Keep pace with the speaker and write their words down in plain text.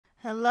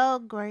Hello,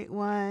 great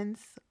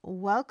ones.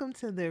 Welcome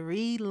to the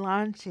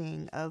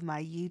relaunching of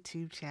my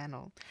YouTube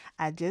channel.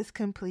 I just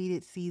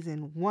completed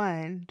season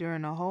one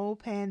during the whole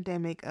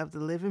pandemic of the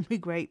Living Me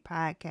Great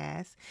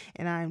podcast,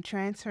 and I am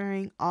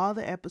transferring all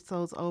the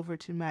episodes over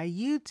to my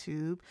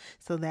YouTube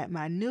so that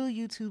my new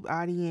YouTube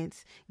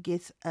audience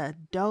gets a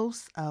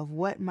dose of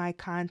what my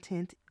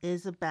content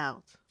is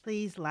about.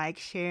 Please like,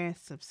 share, and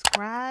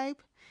subscribe,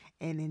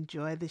 and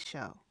enjoy the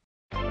show.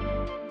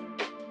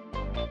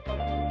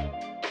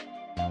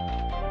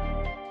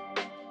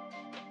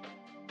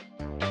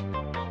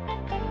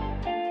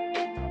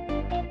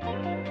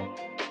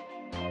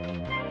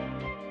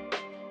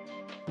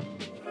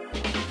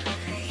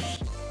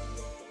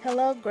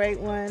 Hello, great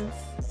ones.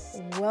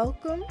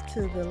 Welcome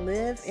to the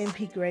Live and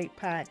Be Great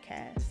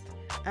podcast.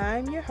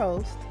 I'm your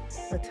host,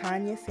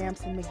 Latonya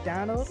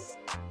Sampson-McDonald.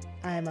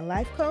 I am a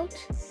life coach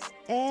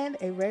and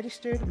a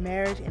registered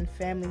marriage and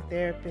family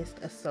therapist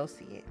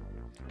associate.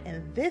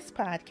 And this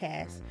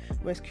podcast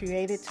was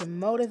created to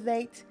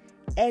motivate,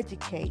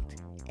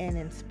 educate, and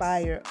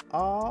inspire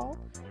all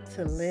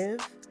to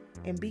live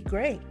and be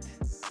great.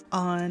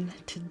 On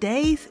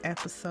today's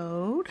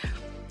episode,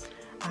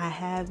 I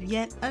have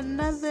yet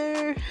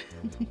another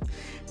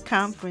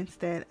conference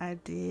that I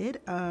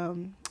did.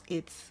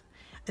 It's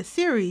a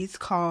series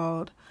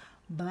called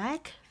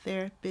Black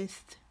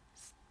Therapists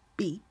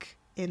Speak,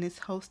 and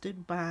it's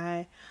hosted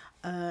by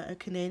a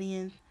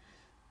Canadian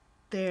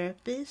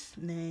therapist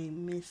named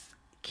Miss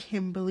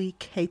Kimberly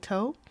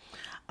Cato.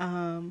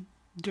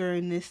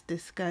 During this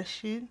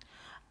discussion,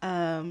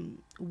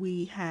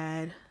 we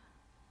had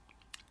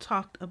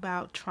talked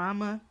about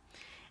trauma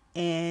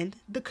and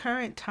the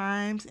current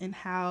times and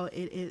how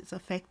it is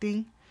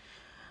affecting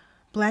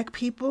Black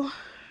people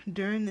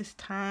during this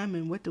time,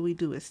 and what do we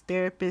do as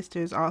therapists.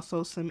 There's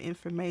also some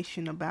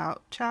information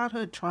about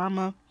childhood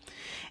trauma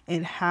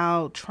and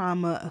how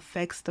trauma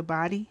affects the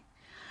body.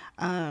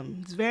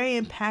 It's very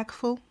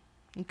impactful,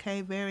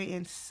 very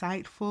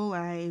insightful.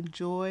 I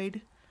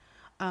enjoyed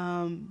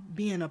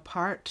being a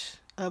part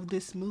of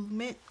this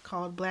movement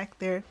called Black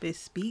Therapists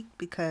Speak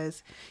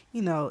because,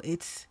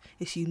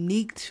 it's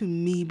unique to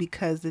me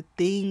because the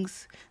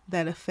things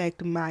that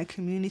affect my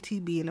community,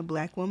 being a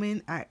Black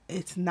woman,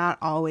 it's not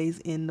always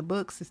in the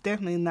books. It's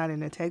definitely not in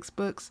the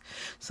textbooks.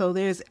 So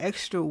there's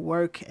extra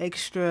work,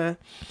 extra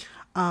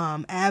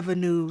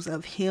avenues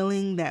of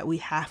healing that we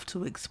have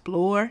to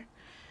explore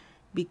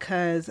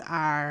because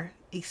our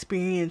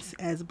experience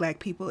as Black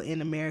people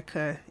in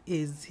America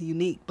is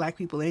unique. Black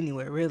people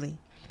anywhere, really.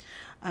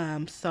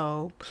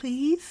 So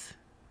please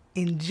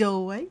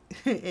enjoy.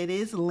 It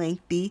is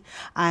lengthy.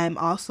 I'm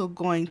also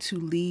going to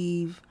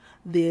leave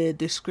the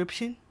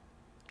description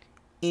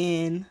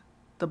in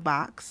the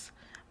box.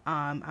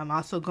 I'm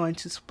also going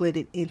to split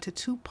it into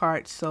two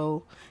parts,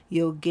 so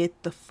you'll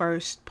get the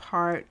first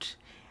part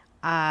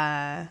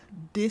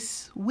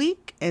this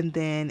week, and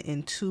then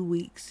in 2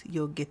 weeks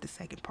you'll get the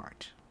second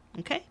part.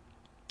 Okay?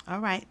 All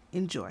right,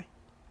 enjoy.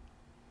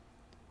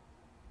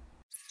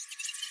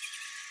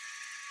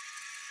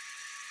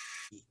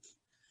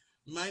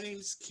 My name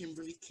is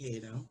Kimberly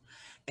Cato,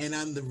 and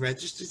I'm the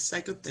registered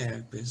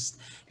psychotherapist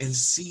and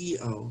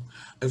CEO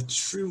of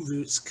True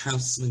Roots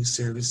Counseling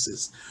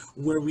Services,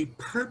 where we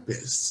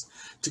purpose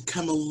to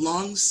come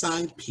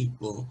alongside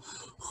people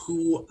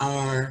who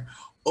are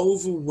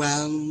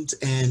overwhelmed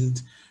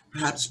and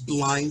perhaps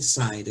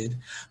blindsided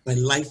by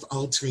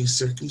life-altering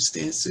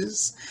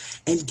circumstances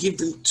and give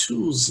them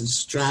tools and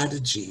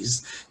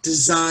strategies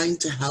designed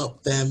to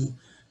help them,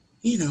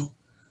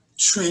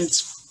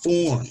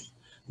 transform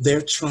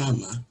their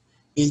trauma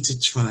into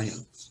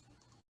triumph.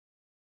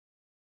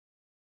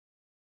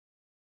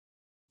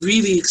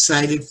 Really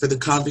excited for the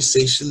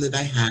conversation that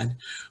I had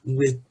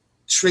with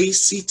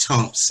Tracy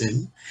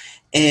Thompson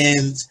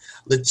and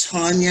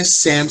Latonya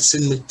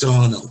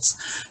Sampson-McDonald,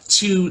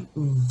 two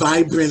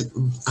vibrant,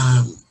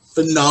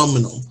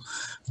 phenomenal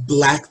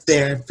Black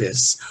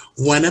therapists,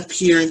 one up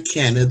here in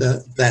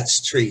Canada,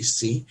 that's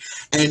Tracy,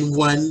 and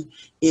one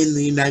in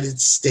the United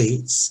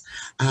States,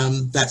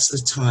 that's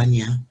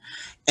Latonya.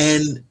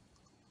 And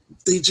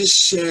they just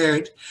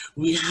shared,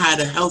 we had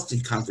a healthy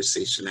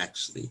conversation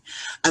actually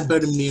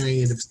about a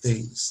myriad of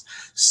things.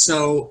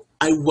 So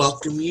I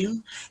welcome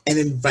you and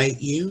invite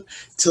you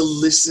to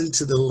listen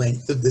to the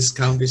length of this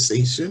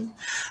conversation.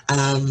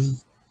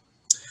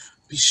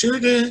 Be sure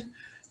to,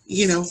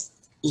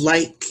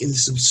 like and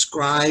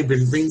subscribe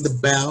and ring the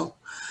bell.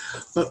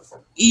 But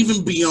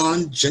even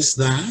beyond just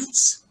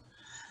that,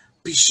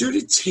 be sure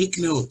to take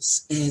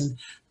notes and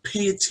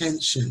pay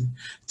attention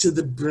to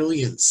the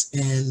brilliance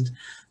and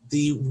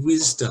the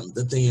wisdom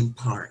that they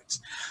impart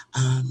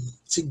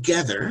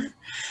together.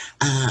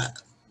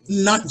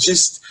 Not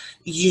just,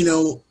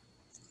 the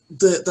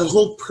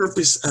whole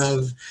purpose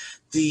of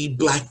the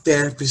Black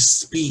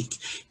Therapists Speak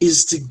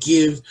is to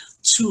give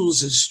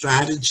tools and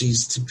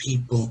strategies to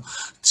people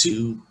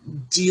to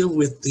deal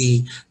with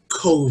the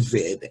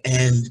COVID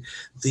and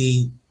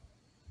the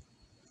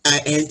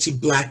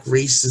anti-Black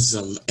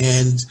racism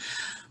and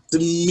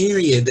the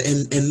myriad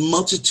and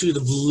multitude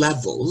of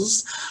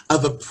levels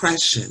of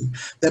oppression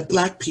that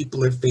Black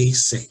people are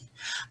facing.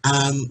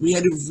 We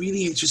had a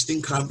really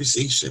interesting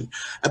conversation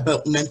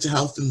about mental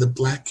health in the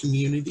Black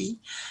community,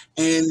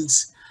 and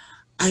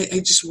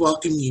I just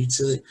welcome you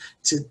to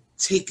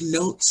take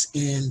notes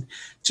and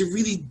to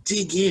really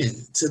dig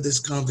in to this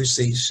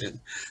conversation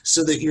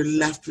so that you're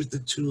left with the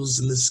tools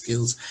and the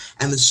skills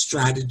and the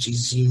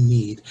strategies you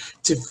need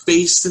to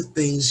face the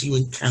things you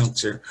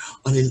encounter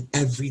on an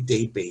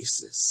everyday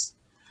basis.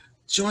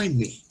 Join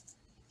me,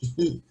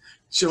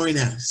 join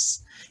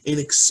us in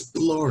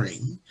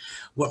exploring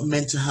what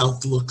mental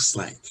health looks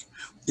like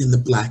in the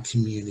Black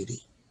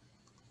community.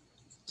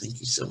 Thank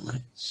you so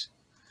much.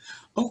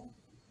 Oh,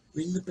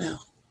 ring the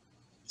bell,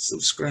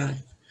 subscribe.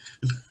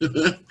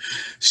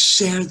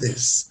 Share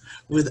this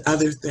with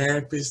other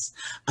therapists,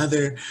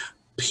 other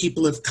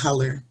people of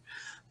color,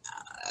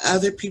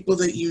 other people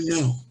that you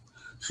know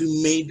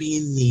who may be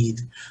in need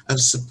of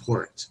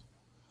support.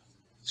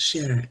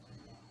 Share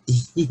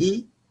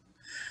it.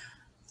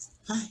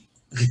 Bye.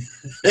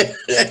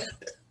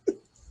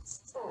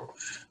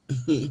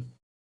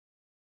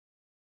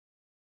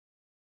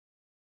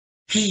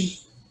 Hey,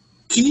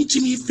 can you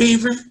do me a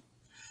favor?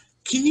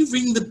 Can you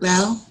ring the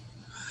bell?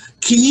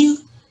 Can you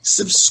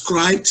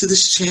subscribe to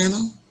this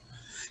channel?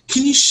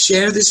 Can you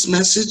share this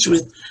message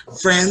with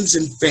friends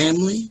and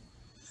family?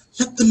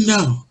 Let them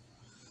know.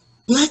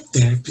 Black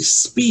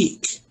therapists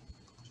speak.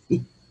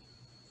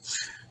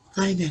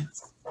 Bye now.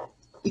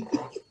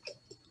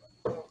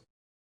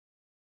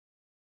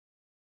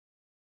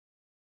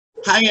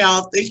 Hi,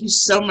 y'all. Thank you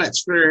so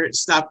much for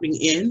stopping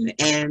in.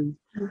 And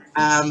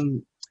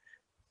I'm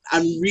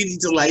really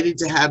delighted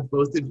to have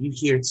both of you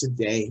here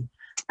today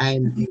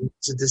and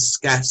to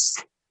discuss,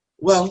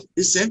 well,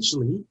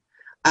 essentially,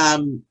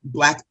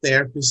 Black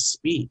Therapists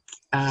Speak.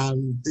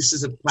 This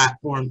is a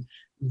platform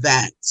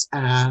that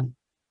I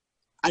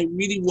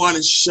really want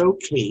to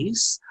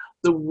showcase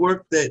the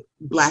work that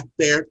Black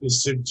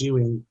therapists are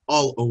doing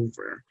all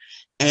over.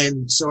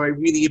 And so I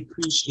really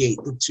appreciate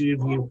the two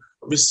of you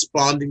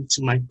responding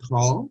to my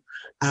call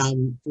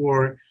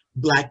for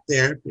Black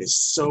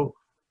therapists. So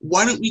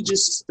why don't we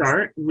just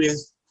start with,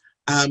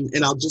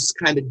 and I'll just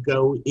kind of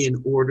go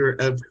in order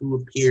of who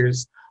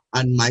appears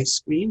on my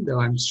screen,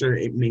 though I'm sure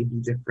it may be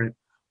different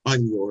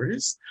on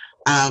yours.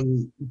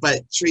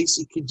 But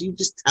Tracy, could you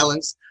just tell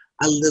us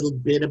a little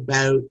bit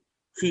about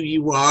who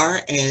you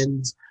are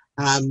and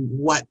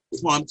what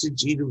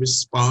prompted you to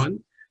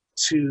respond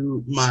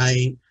to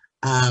my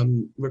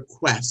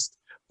request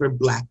for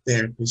Black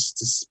therapists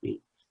to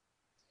speak?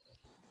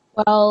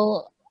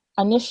 Well,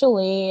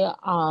 initially,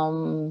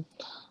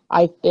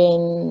 I've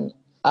been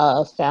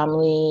a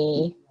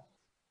family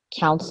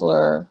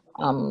counselor,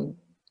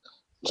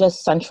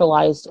 just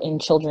centralized in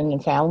children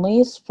and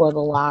families for the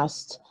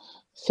last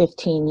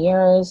 15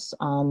 years.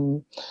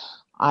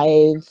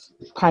 I've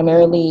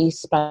primarily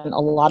spent a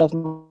lot of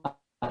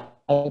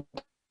my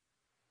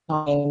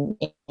time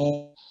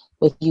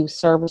with youth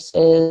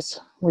services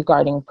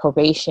regarding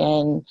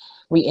probation,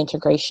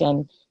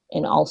 reintegration,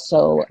 and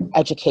also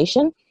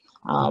education.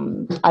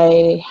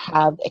 I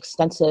have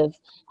extensive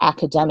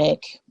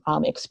academic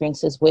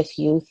experiences with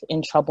youth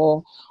in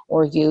trouble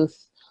or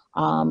youth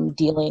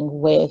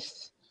dealing with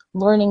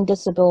learning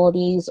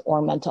disabilities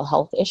or mental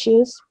health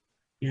issues.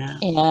 Yeah.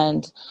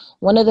 And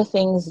one of the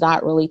things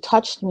that really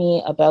touched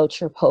me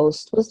about your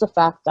post was the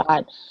fact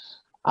that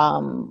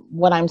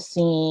what I'm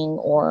seeing,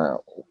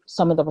 or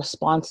some of the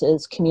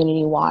responses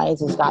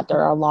community-wise, is that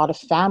there are a lot of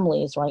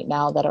families right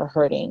now that are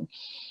hurting.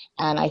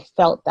 And I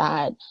felt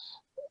that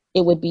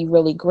it would be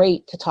really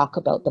great to talk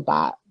about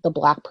the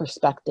Black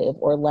perspective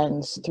or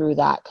lens through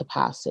that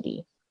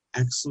capacity.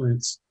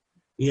 Excellent.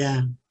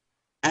 Yeah,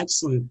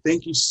 excellent.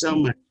 Thank you so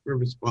much for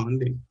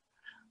responding.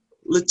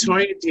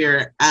 Latonya,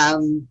 dear,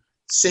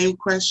 same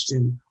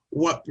question.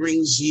 What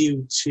brings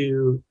you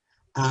to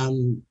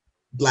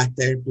Black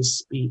Therapists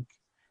Speak?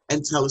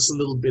 And tell us a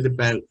little bit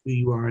about who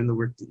you are and the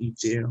work that you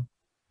do.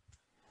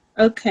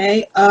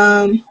 Okay.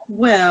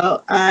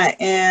 Well, I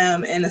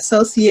am an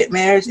associate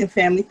marriage and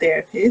family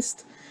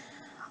therapist.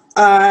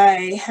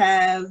 I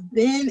have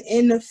been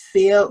in the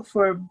field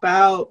for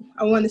about,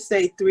 I want to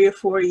say 3 or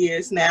 4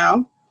 years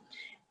now.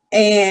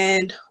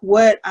 And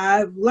what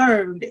I've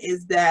learned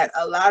is that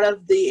a lot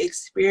of the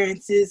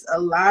experiences, a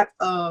lot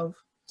of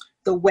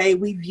the way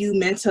we view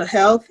mental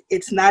health,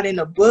 it's not in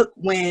a book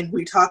when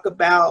we talk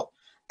about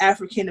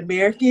African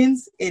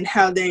Americans and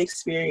how they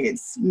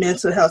experience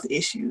mental health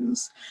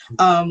issues.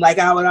 Like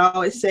I would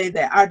always say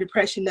that our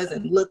depression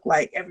doesn't look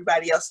like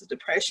everybody else's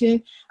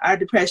depression. Our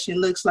depression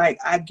looks like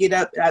I get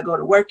up and I go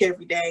to work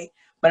every day,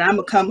 but I'm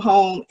gonna come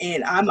home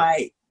and I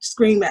might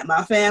scream at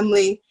my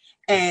family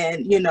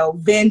and,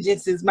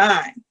 vengeance is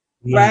mine,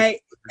 right?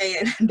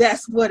 And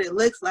that's what it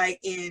looks like.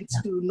 And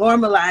to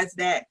normalize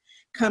that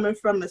coming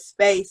from a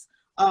space,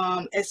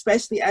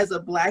 especially as a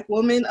Black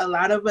woman, a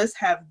lot of us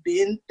have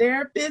been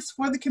therapists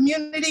for the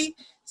community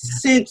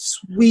since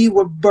we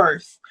were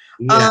birthed.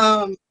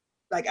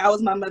 Like I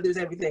was my mother's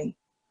everything.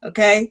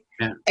 Okay.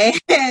 Yeah.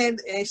 And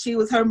she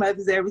was her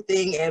mother's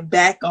everything, and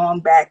back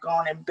on.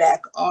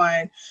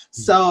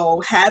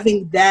 So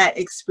having that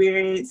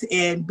experience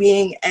and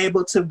being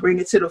able to bring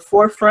it to the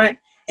forefront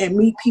and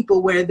meet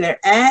people where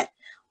they're at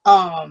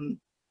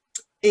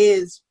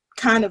is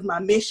kind of my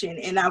mission.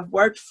 And I've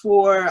worked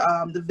for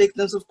the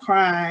victims of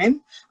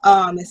crime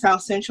in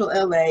South Central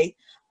LA.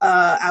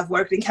 I've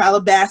worked in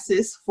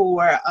Calabasas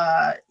for,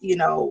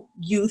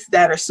 youth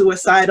that are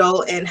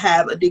suicidal and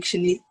have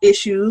addiction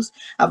issues.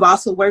 I've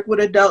also worked with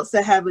adults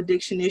that have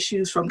addiction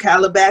issues from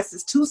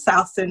Calabasas to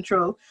South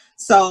Central.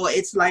 So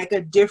it's like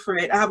I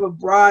have a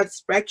broad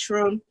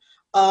spectrum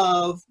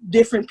of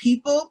different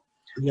people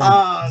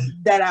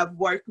that I've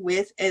worked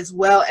with, as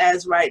well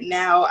as right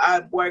now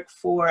I've worked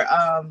for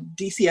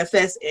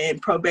DCFS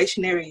and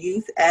probationary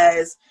youth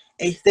as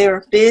a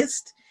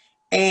therapist.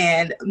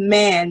 And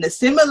man, the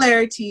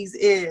similarities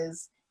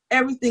is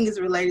everything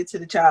is related to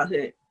the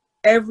childhood,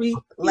 every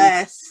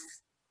last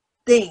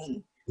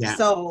thing. Yeah.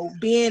 So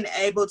being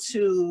able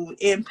to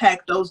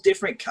impact those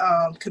different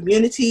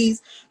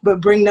communities,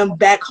 but bring them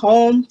back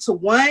home to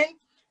one,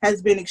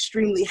 has been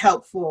extremely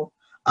helpful.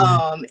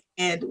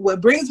 And what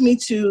brings me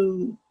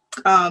to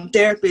Black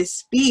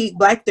therapists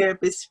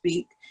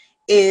speak,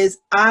 is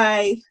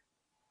I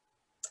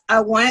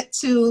want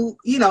to,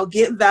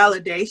 get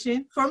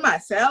validation for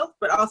myself,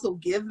 but also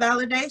give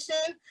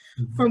validation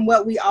from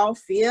what we all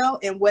feel,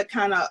 and what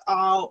kind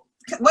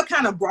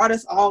of brought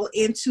us all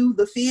into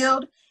the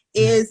field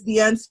is the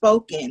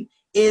unspoken,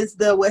 is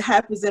the what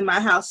happens in my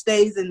house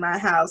stays in my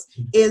house,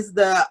 is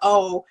the,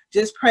 oh,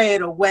 just pray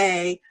it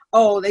away,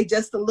 oh, they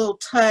just a little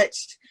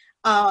touched.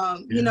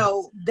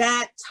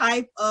 That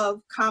type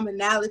of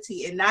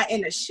commonality, and not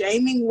in a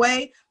shaming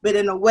way, but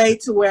in a way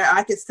to where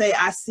I could say,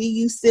 I see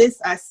you,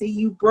 sis, I see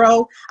you,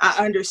 bro, I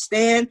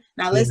understand.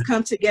 Now let's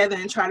come together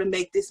and try to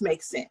make this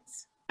make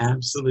sense.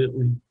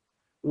 Absolutely.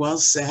 Well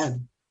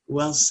said.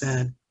 Well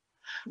said.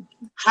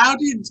 How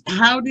do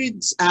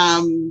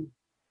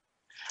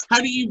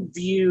you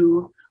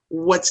view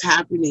what's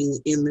happening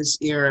in this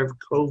era of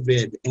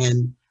COVID,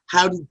 and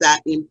how did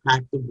that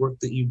impact the work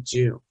that you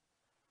do?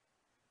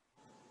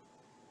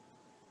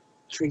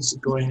 Tracy,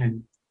 go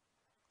ahead.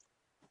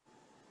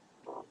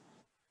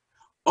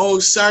 Oh,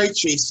 sorry,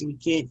 Tracy, we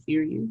can't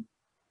hear you.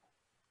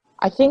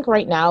 I think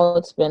right now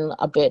it's been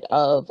a bit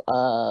of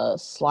a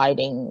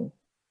sliding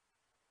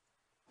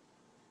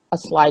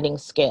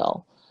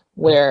scale,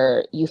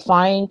 where you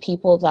find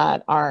people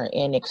that are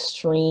in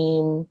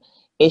extreme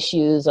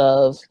issues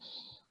of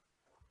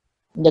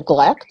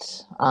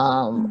neglect,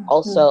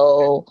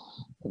 also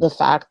the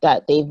fact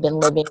that they've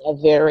been living a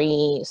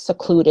very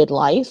secluded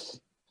life.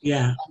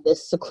 Yeah. And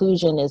this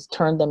seclusion has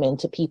turned them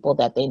into people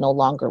that they no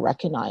longer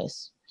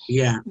recognize.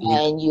 Yeah.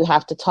 And you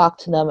have to talk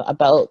to them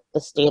about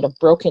the state of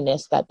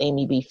brokenness that they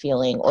may be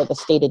feeling, or the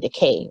state of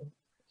decay.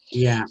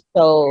 Yeah.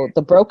 So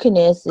the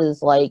brokenness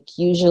is like,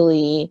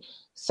 usually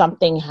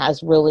something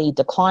has really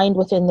declined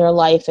within their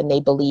life and they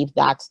believe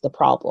that's the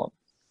problem.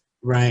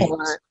 Right.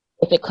 Or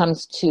if it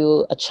comes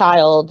to a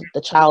child,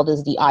 the child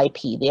is the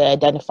IP, the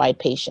identified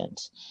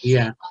patient.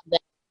 Yeah.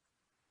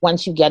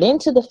 Once you get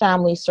into the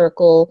family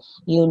circle,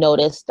 you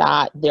notice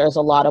that there's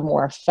a lot of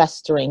more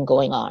festering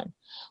going on,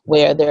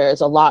 where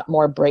there's a lot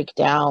more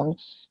breakdown.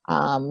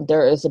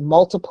 There is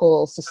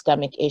multiple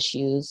systemic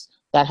issues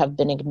that have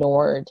been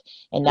ignored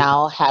and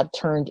now have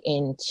turned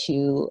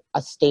into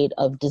a state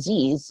of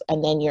disease.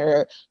 And then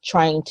you're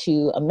trying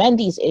to amend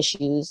these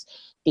issues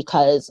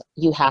because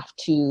you have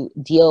to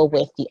deal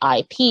with the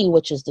IP,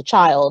 which is the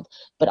child,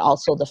 but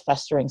also the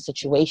festering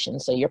situation.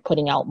 So you're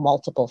putting out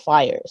multiple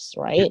fires,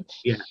 right?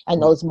 Yeah.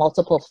 And those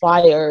multiple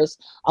fires,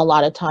 a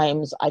lot of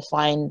times I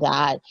find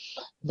that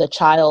the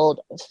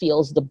child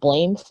feels the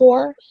blame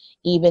for,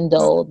 even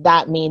though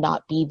that may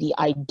not be the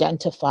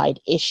identified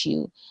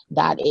issue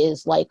that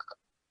is like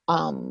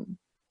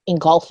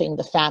engulfing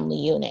the family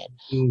unit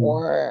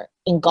or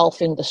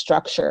engulfing the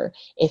structure.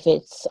 If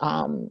it's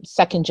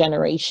second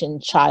generation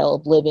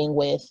child living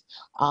with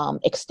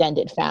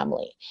extended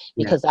family,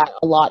 because that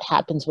a lot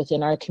happens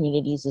within our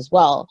communities as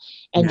well.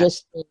 And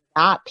just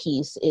that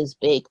piece is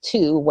big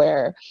too,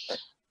 where,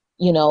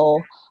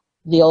 you'll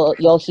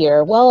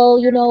hear, well,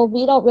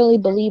 we don't really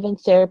believe in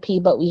therapy,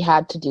 but we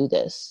had to do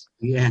this.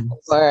 Yeah.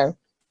 Or,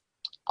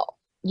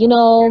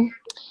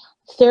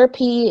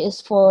 therapy is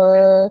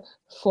for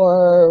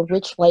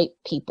rich white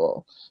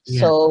people.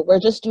 So we're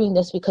just doing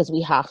this because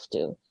we have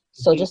to.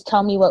 So just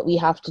tell me what we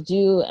have to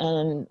do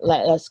and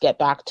let us get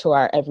back to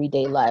our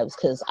everyday lives,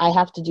 because I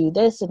have to do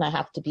this and I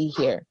have to be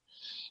here.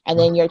 And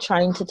then you're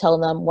trying to tell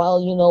them,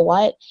 well, you know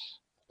what?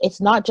 It's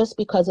not just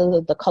because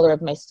of the color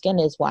of my skin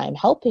is why I'm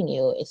helping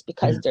you. It's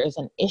because there's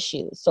an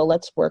issue. So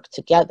let's work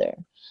together.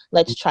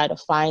 Let's try to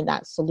find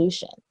that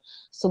solution.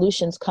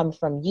 Solutions come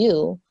from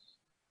you.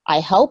 I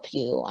help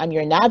you. I'm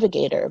your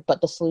navigator,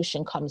 but the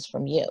solution comes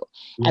from you.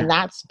 And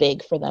that's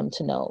big for them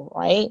to know,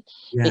 right?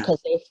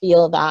 Because they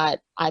feel that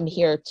I'm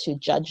here to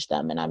judge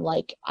them. And I'm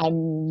like,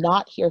 I'm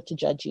not here to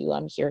judge you.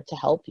 I'm here to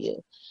help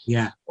you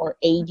or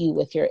aid you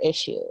with your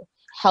issue.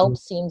 Help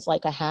seems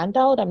like a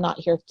handout. I'm not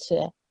here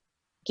to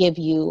give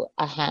you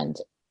a hand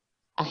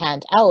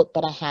out,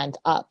 but a hand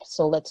up.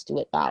 So let's do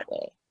it that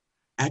way.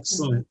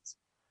 Excellent.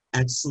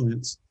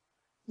 Excellent.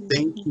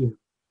 Thank you.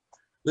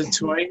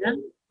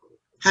 Latoya,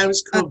 how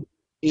has COVID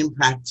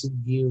impacted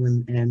you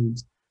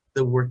and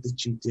the work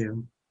that you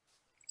do?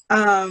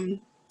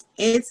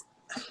 It's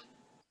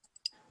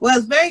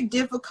very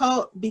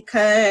difficult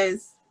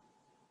because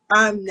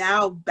I'm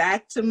now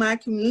back to my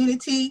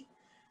community.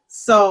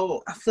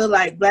 So I feel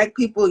like Black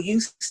people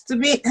used to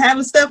be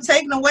having stuff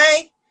taken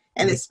away,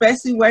 and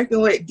especially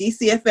working with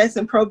DCFS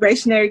and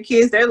probationary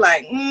kids, they're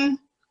like,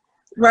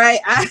 right?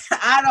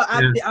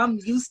 I'm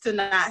used to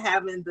not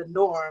having the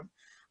norm.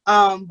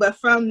 But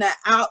from the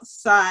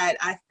outside,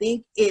 I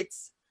think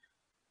it's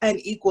an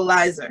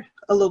equalizer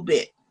a little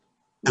bit,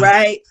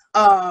 right?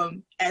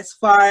 As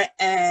far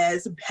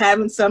as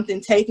having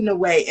something taken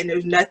away and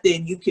there's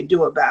nothing you can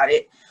do about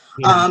it.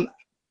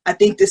 I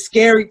think the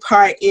scary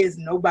part is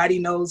nobody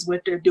knows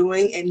what they're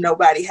doing and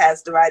nobody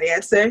has the right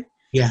answer.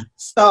 Yeah.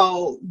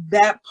 So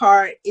that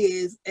part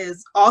is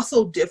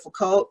also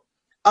difficult.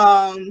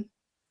 And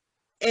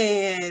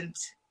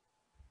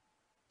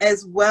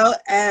as well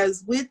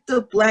as with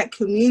the Black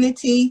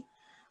community,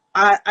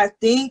 I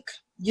think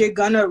you're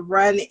gonna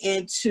run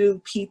into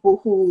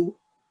people who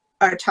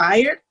are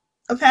tired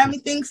of having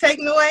things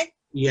taken away.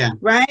 Yeah.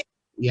 Right?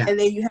 Yeah. And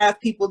then you have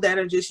people that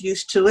are just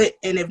used to it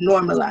and have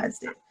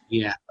normalized it.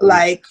 Yeah.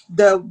 Like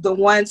the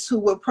ones who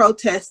will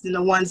protest and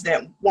the ones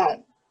that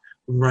won't.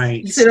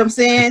 Right. You see what I'm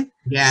saying?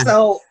 Yeah.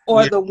 So,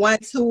 or the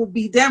ones who will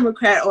be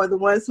Democrat or the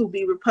ones who will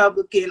be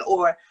Republican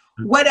or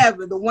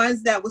whatever, the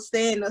ones that will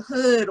stay in the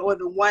hood or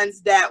the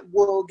ones that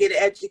will get an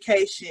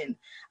education.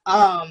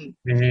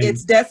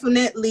 It's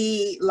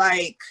definitely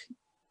like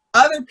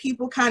other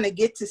people kind of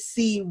get to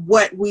see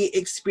what we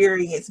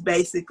experience,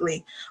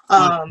 basically.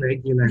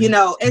 You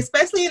know,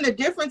 especially in the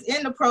difference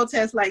in the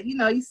protests, like, you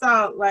know, you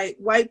saw like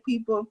white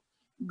people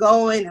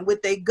going and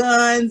with their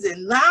guns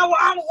and now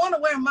I don't want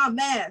to wear my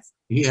mask.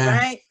 Yeah.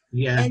 Right.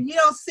 Yeah. And you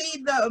don't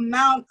see the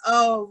amount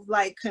of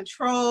like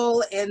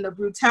control and the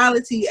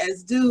brutality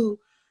as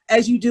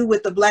you do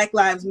with the Black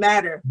Lives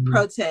Matter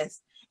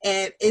protests.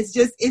 And it's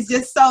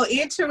just so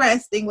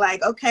interesting.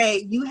 Like,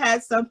 okay, you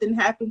had something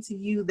happen to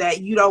you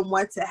that you don't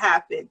want to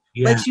happen,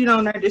 but you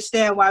don't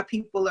understand why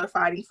people are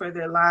fighting for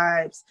their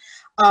lives.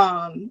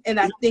 And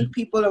I think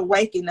people are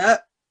waking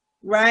up,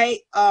 right?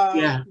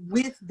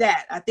 With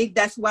that. I think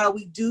that's why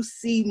we do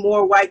see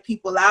more white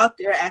people out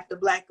there at the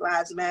Black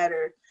Lives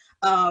Matter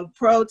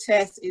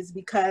protests, is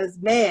because,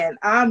 man,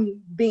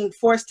 I'm being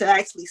forced to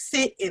actually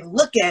sit and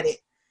look at it.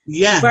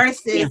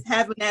 Versus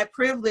having that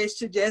privilege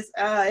to just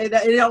it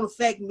don't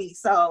affect me,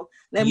 so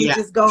let me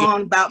just go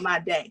on about my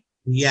day.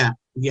 That's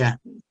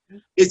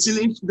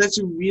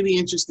a really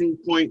interesting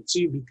point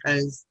too,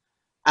 because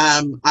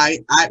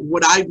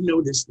what I've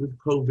noticed with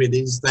COVID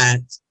is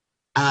that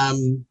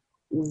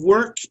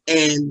work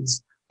and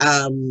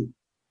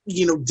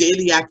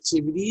daily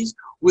activities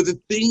were the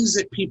things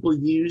that people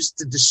used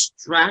to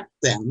distract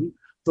them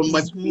from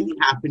what's really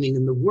happening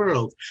in the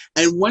world.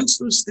 And once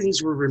those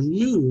things were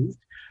removed,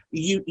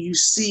 you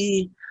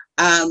see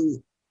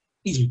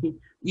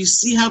you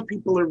see how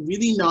people are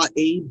really not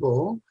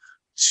able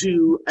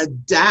to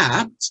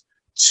adapt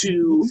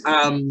to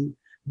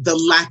the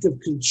lack of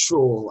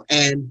control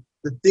and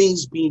the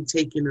things being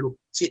taken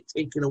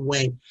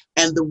away,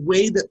 and the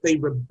way that they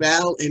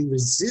rebel and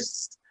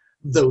resist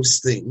those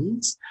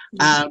things.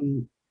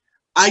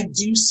 I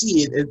do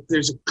see it.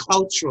 There's a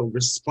cultural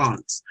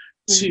response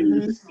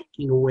to the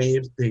taking away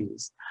of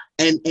things,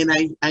 and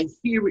I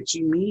hear what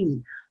you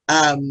mean.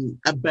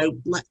 About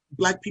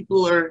black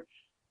people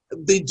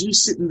they do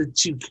sit in the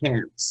two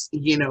camps,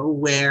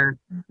 where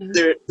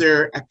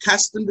they're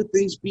accustomed to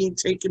things being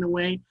taken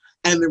away,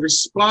 and the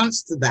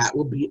response to that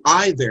will be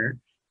either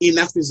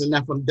enough is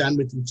enough, I'm done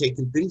with you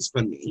taking things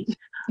from me,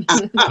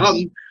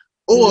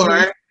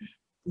 or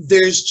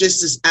there's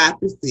just this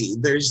apathy.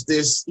 There's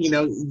this,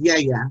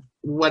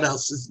 what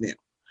else is new?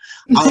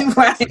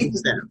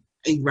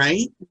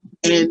 Right?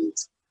 And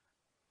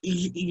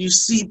you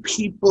see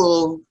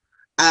people.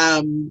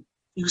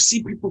 You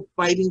see people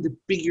fighting to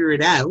figure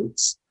it out,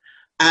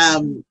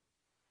 and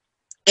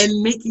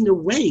making a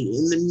way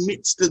in the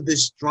midst of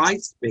this dry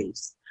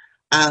space.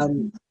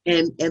 And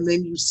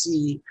then you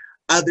see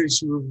others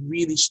who are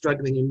really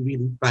struggling and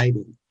really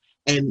fighting.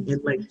 And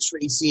like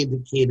Tracy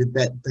indicated,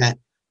 that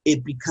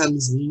it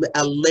becomes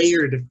a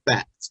layered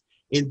effect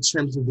in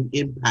terms of the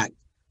impact,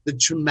 the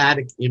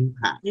traumatic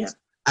impact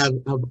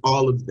of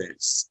all of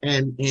this.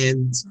 And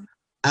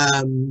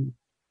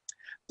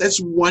that's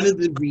one of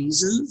the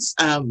reasons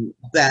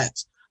that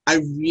I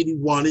really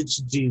wanted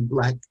to do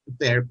Black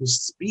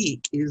Therapists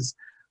Speak, is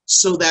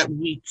so that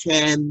we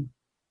can,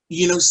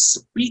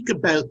 speak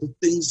about the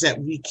things that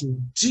we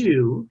can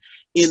do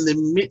in the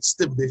midst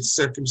of this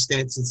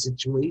circumstance and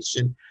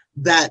situation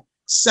that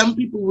some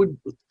people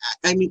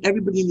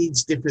everybody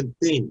needs different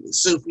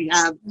things. So if we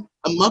have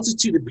a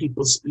multitude of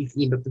people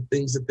speaking about the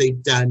things that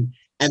they've done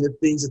and the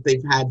things that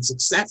they've had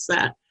success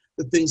at,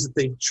 the things that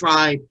they've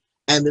tried,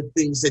 and the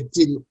things that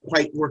didn't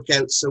quite work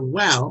out so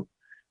well,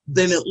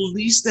 then at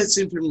least that's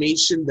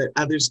information that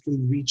others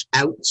can reach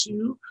out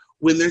to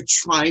when they're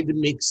trying to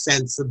make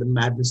sense of the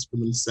madness for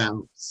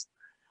themselves.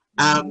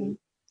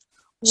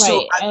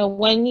 Right. And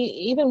when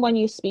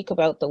you speak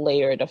about the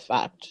layered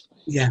effect,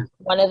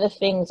 one of the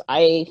things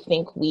I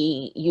think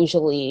we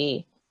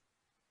usually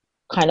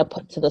kind of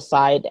put to the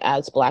side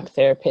as Black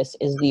therapists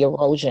is the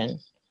erosion.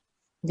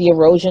 The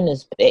erosion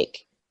is big.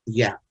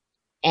 Yeah.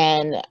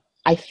 And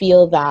I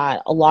feel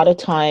that a lot of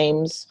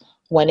times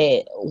when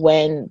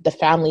the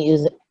family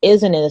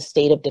isn't in a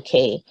state of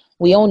decay,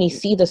 we only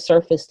see the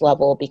surface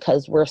level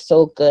because we're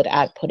so good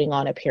at putting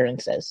on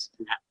appearances.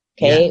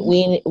 Okay.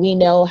 Yeah. We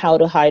know how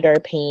to hide our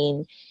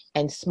pain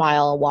and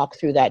smile and walk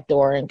through that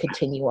door and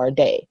continue our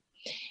day.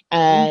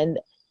 And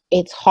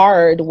it's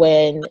hard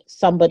when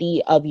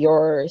somebody of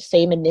your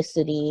same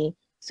ethnicity,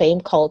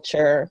 same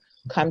culture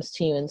comes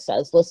to you and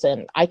says,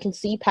 listen, I can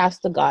see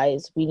past the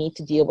guys. We need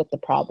to deal with the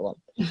problem.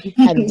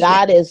 And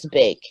that is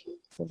big.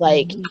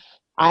 Like,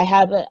 I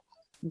haven't,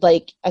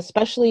 like,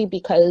 especially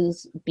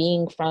because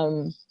being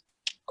from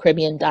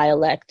Caribbean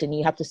dialect and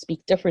you have to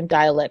speak different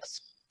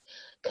dialects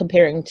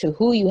comparing to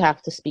who you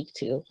have to speak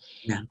to.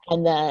 Yeah.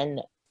 And then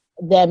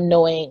them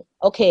knowing,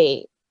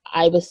 okay,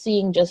 I was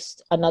seeing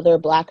just another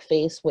Black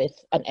face with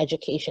an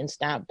education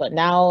stamp, but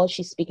now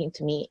she's speaking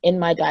to me in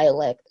my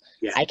dialect.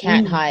 Yeah. I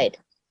can't hide.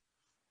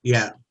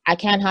 Yeah. I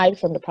can't hide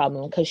from the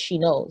problem because she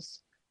knows.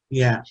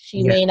 Yeah.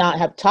 She may not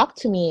have talked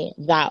to me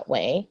that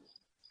way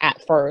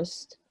at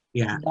first.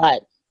 Yeah.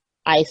 But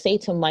I say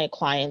to my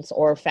clients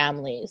or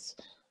families,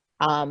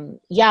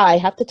 I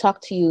have to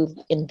talk to you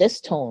in this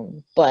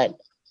tone, but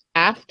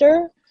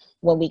after,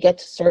 when we get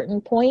to certain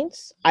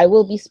points, I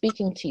will be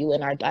speaking to you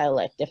in our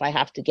dialect if I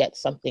have to get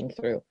something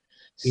through.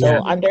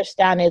 So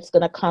understand it's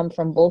going to come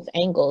from both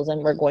angles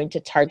and we're going to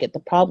target the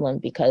problem,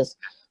 because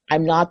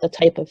I'm not the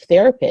type of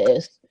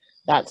therapist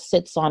that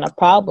sits on a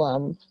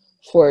problem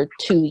for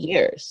 2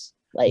 years.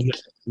 Like,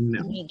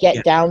 we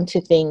get down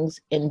to things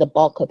in the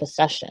bulk of a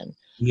session.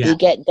 We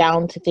get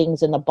down to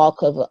things in the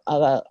bulk of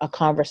a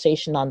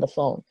conversation on the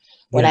phone.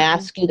 When I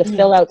ask you to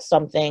fill out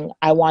something,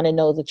 I want to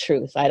know the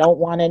truth. I don't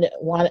want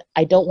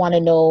to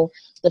know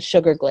the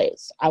sugar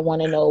glaze. I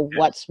want to know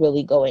what's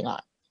really going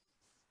on.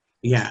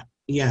 Yeah,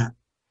 yeah.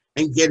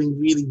 And getting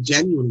really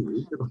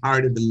genuinely to the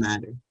heart of the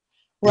matter.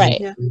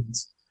 Right. And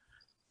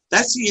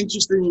that's the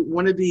interesting,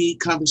 one of the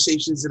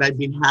conversations that I've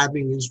been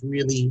having is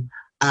really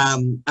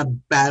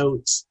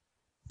about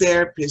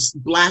therapists,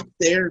 Black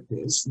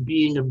therapists,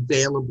 being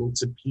available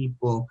to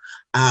people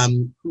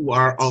who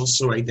are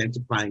also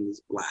identifying as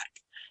Black.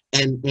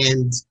 And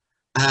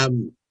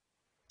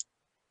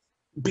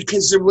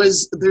because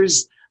there's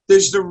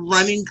the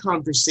running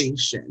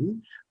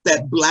conversation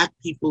that Black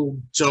people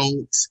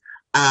don't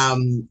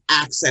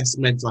access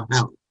mental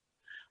health.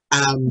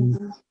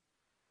 And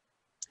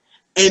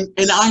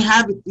I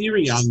have a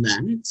theory on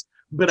that,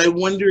 but I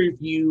wonder if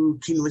you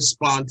can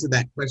respond to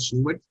that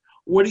question.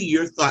 What are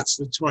your thoughts,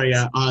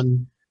 Latonya,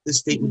 on the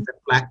statement that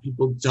Black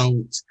people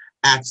don't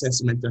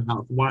access mental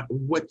health?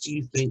 What do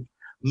you think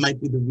might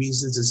be the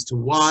reasons as to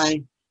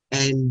why?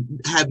 And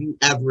have you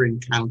ever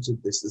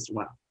encountered this as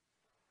well?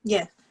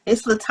 Yes,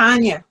 it's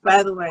Latonya,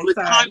 by the way.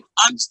 Sorry.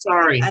 I'm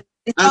sorry.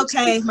 It's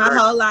okay. My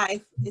whole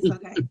life, it's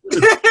okay.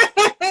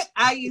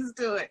 I used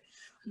to it,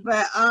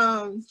 but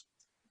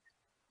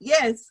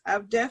yes,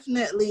 I've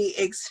definitely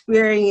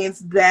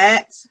experienced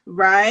that.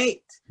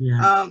 Right.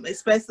 Yeah.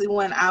 Especially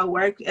when I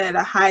worked at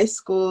a high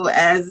school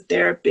as a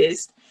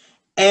therapist,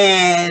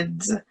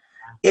 and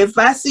if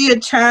I see a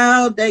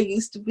child that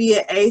used to be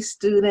an A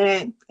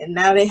student and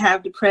now they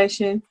have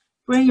depression,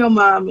 bring your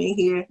mom in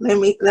here. Let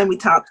me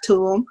talk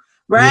to them.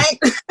 Right?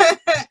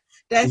 Yeah.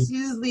 That's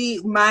usually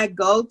my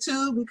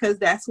go-to, because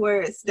that's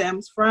where it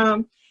stems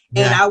from.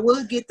 Yeah. And I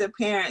will get the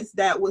parents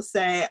that will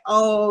say,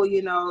 oh,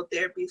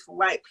 therapy's for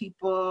white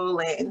people,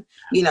 and,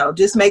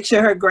 just make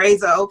sure her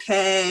grades are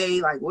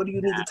okay. Like, what do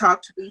you need to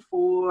talk to me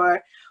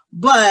for?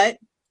 But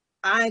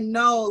I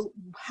know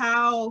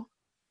how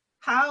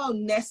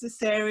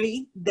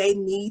necessary they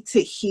need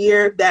to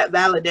hear that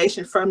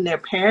validation from their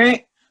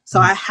parent. So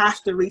I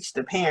have to reach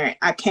the parent.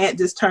 I can't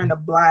just turn a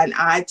blind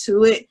eye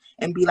to it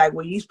and be like,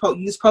 well, you're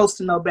supposed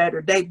to know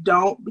better. They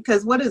don't,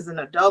 because what is an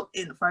adult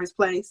in the first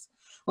place?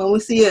 When we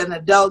see an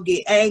adult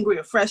get angry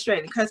or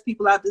frustrated and cuss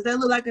people out, does that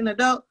look like an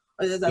adult,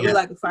 or does that look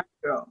like a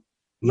 5-year-old?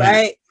 Yeah.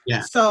 Right?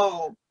 Yeah.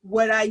 So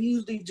what I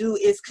usually do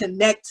is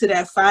connect to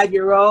that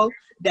 5-year-old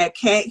that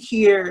can't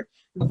hear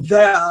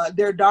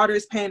their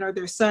daughter's pain or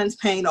their son's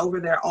pain over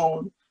their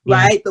own,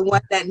 right? The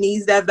one that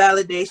needs that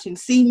validation.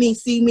 See me,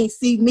 see me,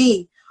 see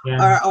me,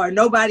 or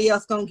nobody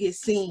else gonna get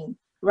seen,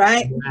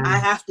 right? I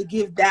have to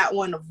give that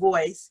one a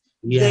voice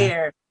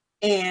there.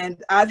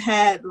 And I've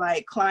had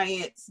like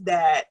clients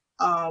that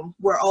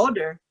were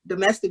older,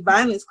 domestic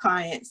violence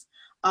clients,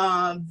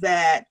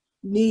 that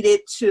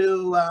needed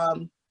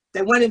to,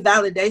 they wanted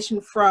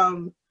validation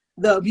from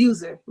the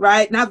abuser,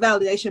 right? Not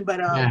validation, but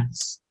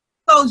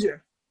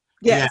closure.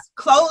 Yes,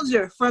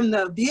 closure from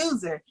the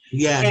abuser.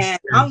 Yeah. And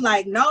I'm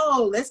like,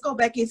 no, let's go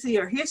back into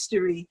your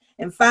history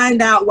and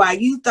find out why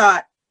you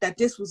thought that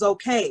this was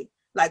okay.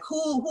 Like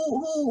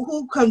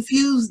who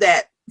confused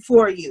that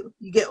for you?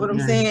 You get what I'm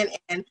saying?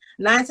 And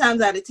 9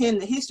 times out of 10,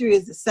 the history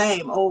is the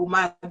same. Oh,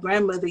 my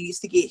grandmother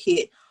used to get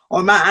hit,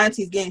 or my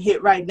auntie's getting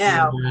hit right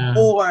now,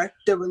 or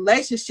the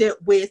relationship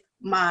with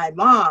my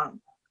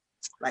mom.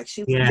 Like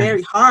she was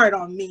very hard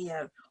on me,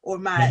 or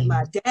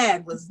my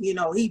dad was,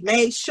 he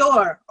made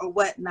sure or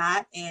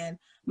whatnot. And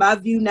my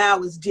view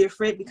now is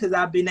different because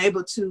I've been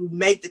able to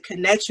make the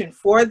connection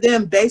for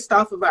them based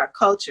off of our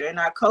culture. And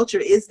our culture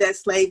is that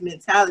slave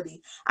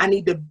mentality. I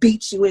need to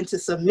beat you into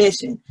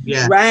submission,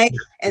 right?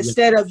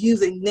 Instead of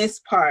using this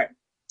part.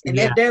 And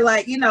they're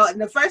like, and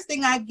the first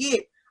thing I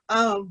get,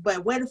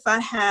 but what if I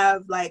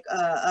have like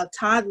a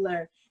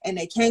toddler and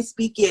they can't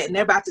speak yet and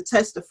they're about to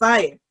touch the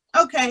fire?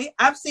 Okay,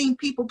 I've seen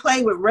people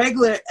play with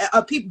regular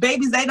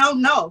babies they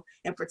don't know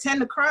and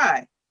pretend to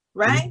cry,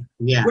 right?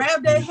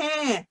 Grab their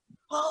hand.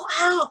 Oh,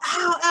 ow,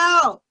 ow,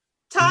 ow.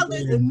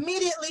 Toddlers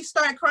immediately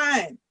start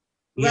crying,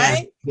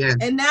 right?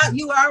 And now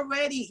you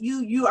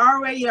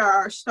already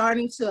are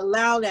starting to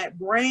allow that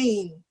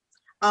brain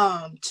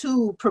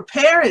to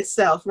prepare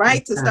itself,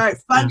 right? To start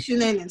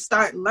functioning and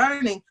start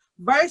learning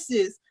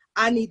versus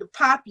I need to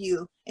pop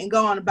you and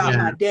go on about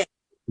my day.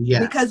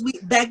 Because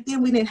back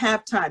then we didn't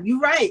have time. You're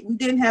right. We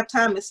didn't have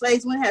time as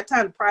slaves. We didn't have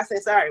time to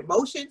process our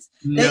emotions.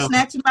 They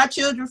snatching my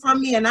children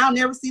from me and I'll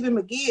never see them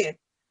again.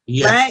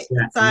 Right?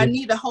 So I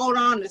need to hold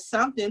on to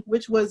something,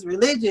 which was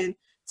religion,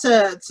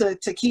 to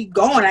keep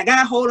going. I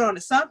gotta hold on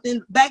to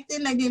something. Back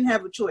then they didn't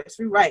have a choice.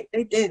 You're right.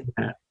 They didn't.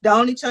 The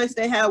only choice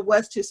they had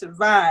was to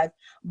survive.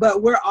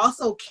 But we're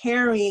also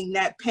carrying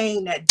that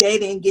pain that they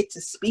didn't get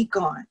to speak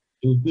on.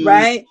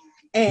 Right?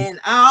 And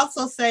I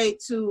also say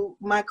to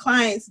my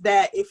clients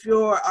that if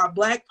you're a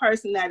Black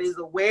person that is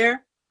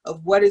aware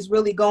of what is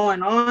really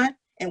going on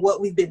and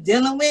what we've been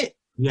dealing with,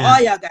 all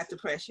y'all got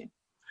depression.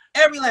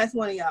 Every last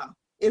one of y'all.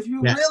 If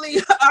you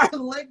really are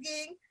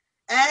looking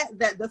at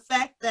that, the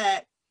fact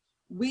that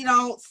we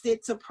don't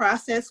sit to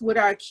process with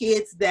our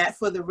kids that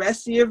for the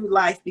rest of your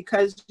life,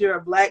 because you're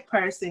a Black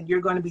person,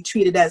 you're going to be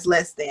treated as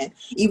less than,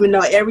 even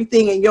though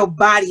everything in your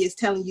body is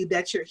telling you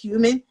that you're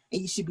human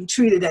and you should be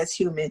treated as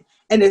human.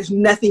 And there's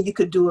nothing you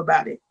could do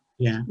about it.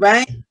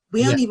 Right?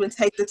 We don't even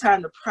take the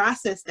time to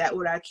process that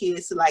with our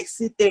kids, to like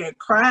sit there and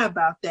cry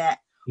about that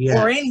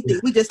or anything.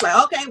 We just like,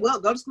 okay,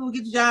 well, go to school,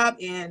 get your job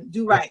and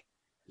do right.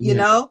 You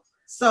know?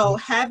 So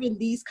having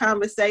these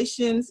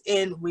conversations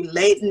and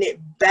relating it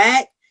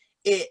back,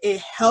 it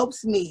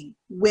helps me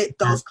with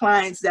those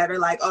clients that are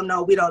like, oh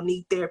no, we don't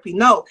need therapy.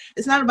 No,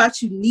 it's not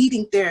about you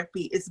needing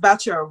therapy. It's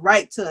about your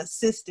right to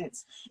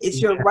assistance. It's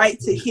your right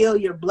to heal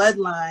your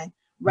bloodline,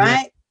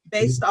 right?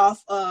 Based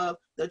off of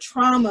the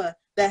trauma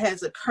that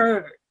has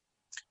occurred.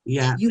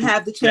 You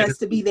have the chance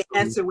to be the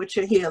answer with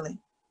your healing.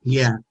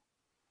 You're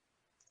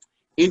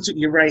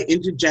right.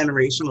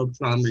 Intergenerational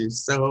trauma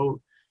is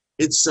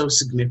it's so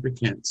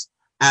significant.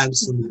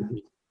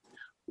 Absolutely.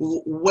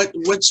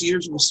 What's your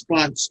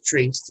response,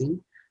 Tracy,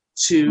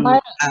 to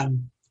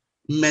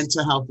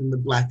mental health in the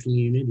Black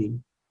community?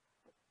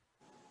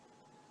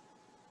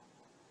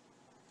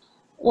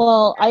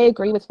 Well, I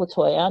agree with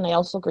Latoya, and I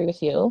also agree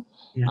with you,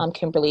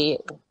 Kimberly,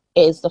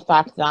 is the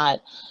fact that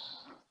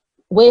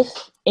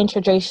with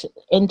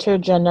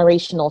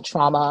intergenerational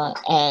trauma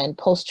and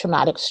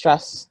post-traumatic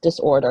stress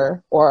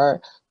disorder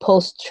or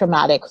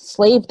post-traumatic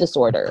slave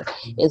disorder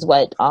is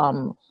what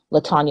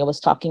Latonya was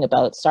talking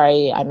about.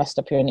 Sorry, I messed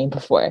up your name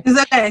before. It's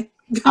okay.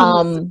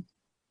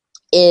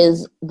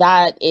 Is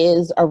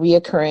a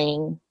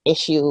reoccurring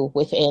issue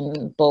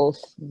within both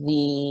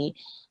the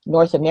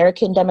North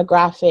American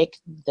demographic,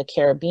 the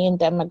Caribbean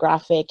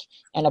demographic,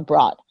 and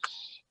abroad.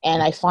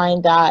 And I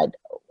find that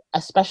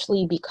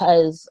especially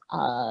because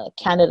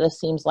Canada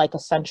seems like a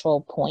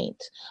central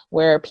point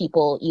where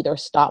people either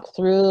stop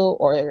through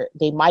or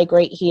they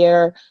migrate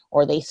here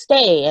or they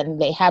stay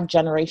and they have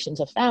generations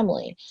of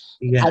family.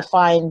 I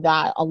find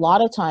that a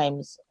lot of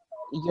times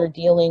you're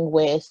dealing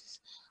with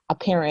a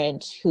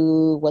parent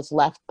who was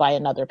left by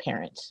another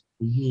parent,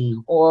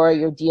 or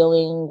you're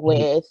dealing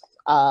with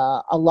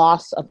a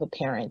loss of a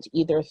parent,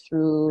 either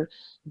through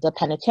the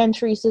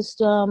penitentiary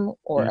system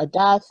or a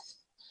death,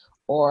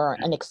 or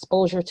an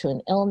exposure to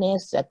an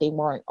illness that they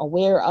weren't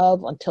aware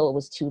of until it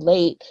was too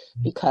late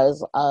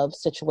because of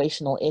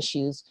situational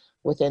issues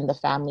within the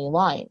family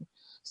line.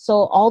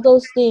 So all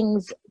those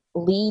things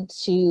lead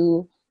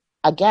to,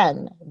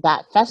 again,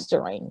 that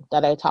festering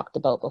that I talked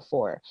about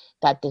before,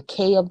 that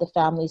decay of the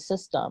family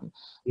system.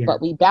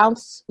 But we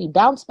bounce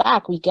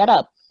back, we get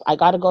up. I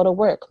got to go to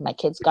work. My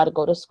kids got to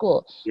go to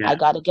school. I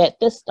got to get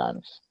this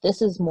done.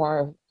 This is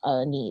more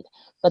a need.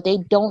 But they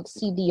don't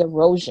see the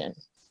erosion.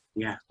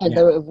 And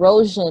the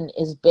erosion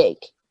is big.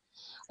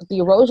 The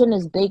erosion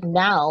is big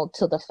now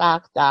to the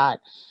fact that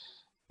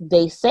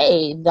they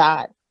say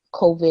that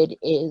COVID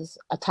is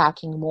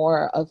attacking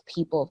more of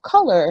people of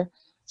color,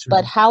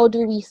 but how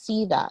do we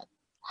see that?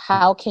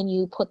 How can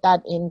you put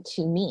that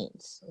into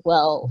means?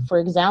 Well, for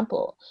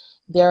example,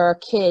 there are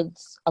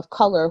kids of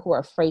color who are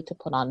afraid to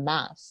put on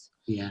masks.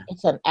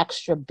 It's an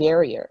extra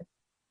barrier,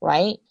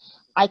 right?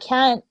 I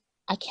can't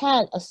I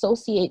can't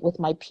associate with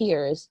my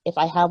peers if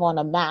I have on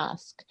a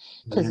mask,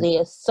 because Yeah. they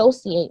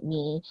associate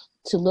me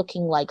to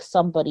looking like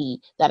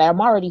somebody that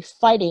I'm already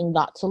fighting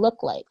not to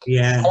look like. I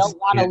Yes. don't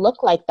want to Yeah.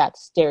 look like that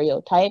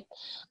stereotype.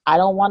 I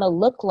don't want to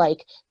look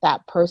like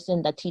that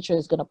person that teacher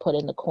is going to put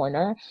in the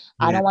corner.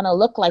 I Yeah. don't want to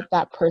look like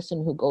that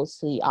person who goes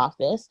to the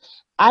office.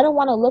 I don't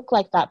want to look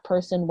like that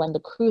person when the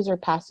cruiser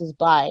passes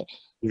by.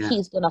 Yeah.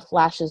 He's going to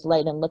flash his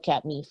light and look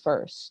at me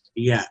first.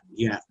 Yeah.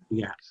 Yeah.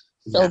 Yeah.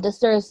 So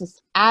there's this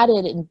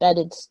added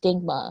embedded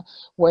stigma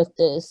with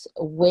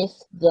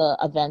the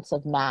events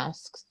of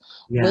masks,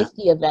 Yeah. with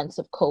the events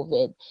of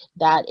COVID,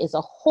 that is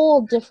a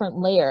whole different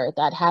layer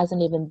that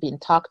hasn't even been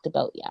talked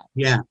about yet.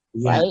 Yeah.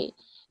 Yeah. Right?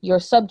 You're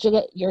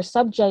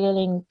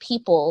subjugating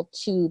people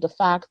to the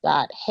fact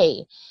that,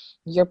 hey,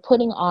 you're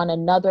putting on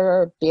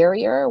another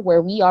barrier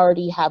where we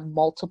already have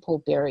multiple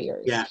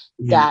barriers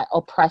that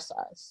oppress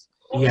us.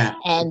 Yeah.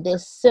 And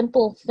this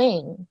simple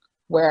thing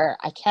where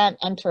I can't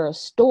enter a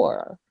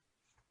store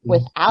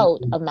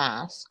without a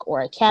mask, or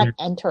I can't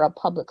enter a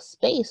public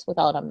space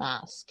without a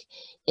mask,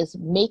 is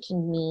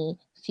making me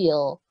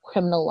feel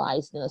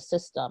criminalized in a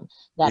system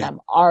that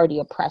I'm already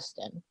oppressed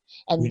in.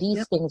 And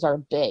these things are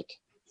big.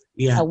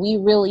 And we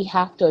really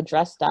have to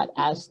address that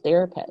as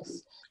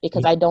therapists,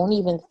 because I don't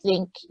even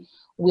think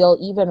we'll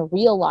even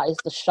realize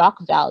the shock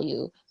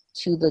value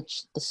to the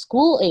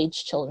school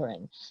age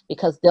children,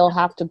 because they'll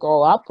have to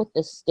grow up with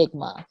this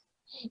stigma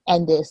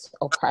and this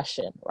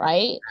oppression,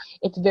 right?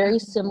 It's very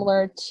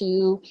similar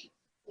to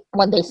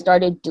when they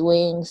started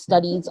doing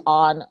studies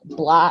on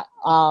black,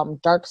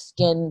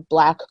 dark-skinned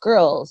black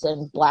girls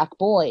and black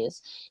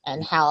boys,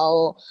 and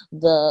how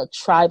the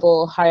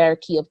tribal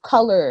hierarchy of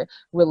color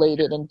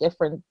related in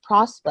different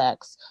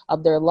prospects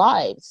of their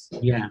lives.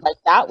 Yeah. Like,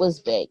 that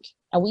was big.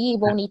 And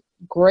we've only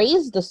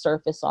grazed the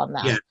surface on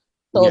that. Yeah.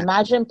 So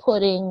imagine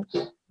putting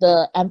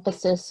the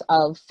emphasis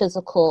of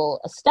physical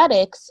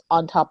aesthetics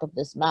on top of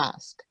this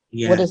mask.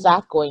 What is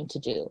that going to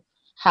do?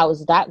 How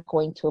is that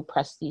going to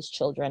oppress these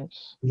children,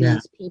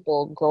 these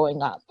people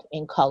growing up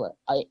in color,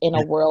 in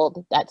a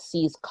world that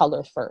sees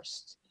color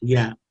first?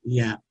 Yeah,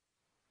 yeah.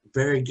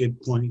 Very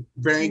good point.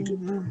 Very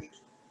good point.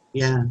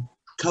 Yeah.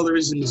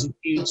 Colorism is a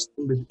huge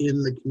thing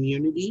within the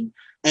community,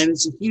 and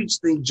it's a huge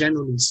thing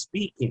generally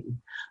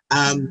speaking.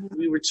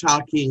 We were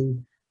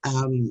talking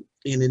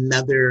in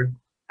another,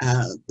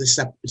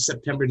 the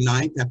September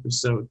 9th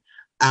episode,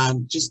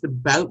 just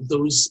about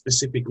those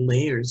specific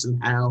layers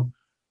and how,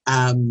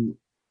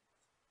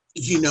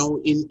 you know,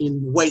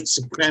 in white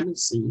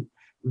supremacy,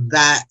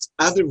 that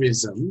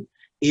otherism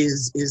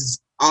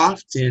is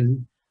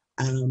often,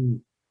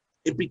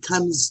 it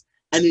becomes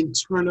an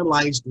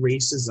internalized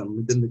racism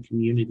within the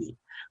community,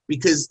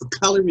 because the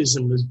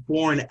colorism was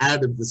born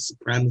out of the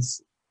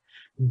supremacy,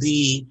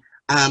 the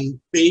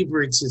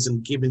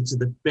favoritism given to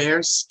the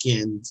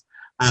fair-skinned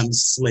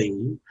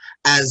slave,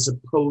 as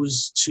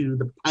opposed to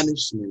the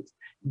punishment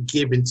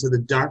given to the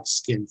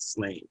dark-skinned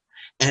slave,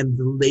 and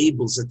the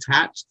labels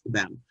attached to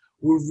them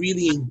were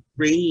really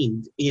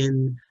ingrained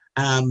in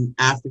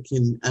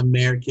African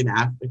American,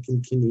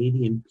 African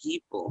Canadian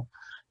people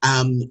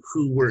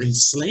who were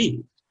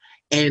enslaved.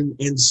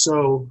 And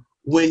so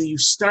when you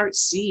start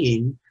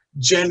seeing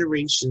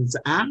generations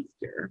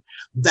after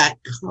that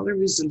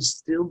colorism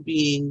still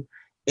being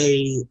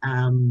a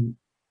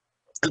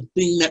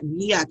thing that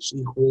we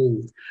actually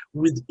hold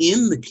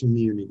within the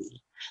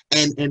community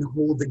and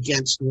hold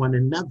against one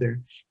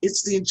another,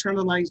 it's the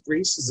internalized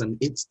racism.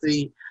 It's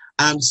the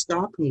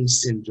Stockholm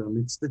syndrome.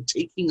 It's the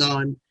taking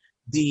on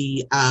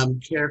the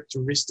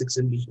characteristics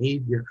and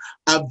behavior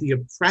of the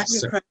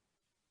oppressor,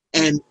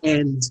 and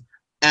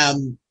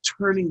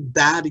turning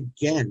that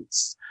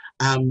against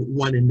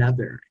one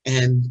another.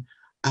 And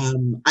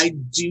I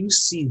do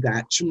see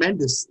that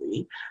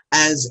tremendously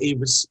as a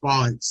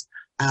response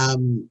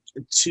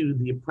to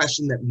the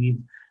oppression that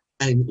we've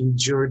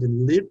endured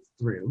and lived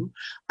through,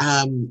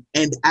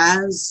 and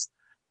as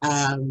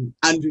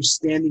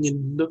understanding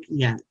and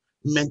looking at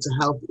mental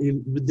health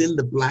within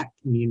the Black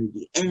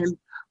community and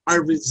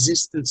our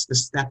resistance to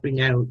stepping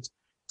out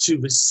to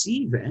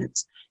receive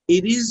it.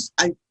 It is,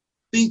 I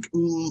think,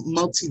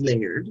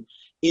 multi-layered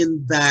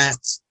in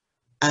that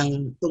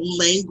the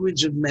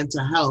language of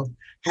mental health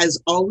has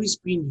always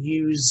been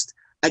used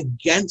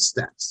against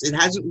us. It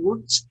hasn't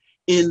worked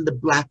in the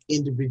Black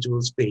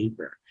individual's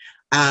favor.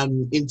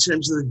 In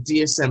terms of the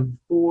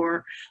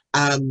DSM-4,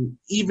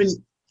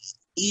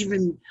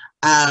 even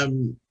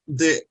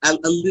a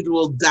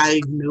literal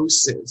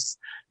diagnosis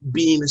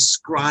being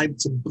ascribed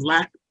to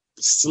Black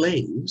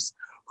slaves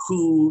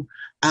who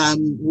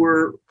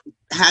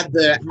had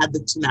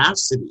the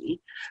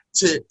tenacity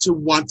to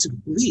want to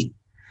flee,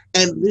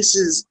 and this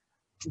is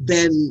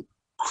then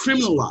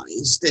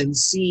criminalized and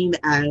seen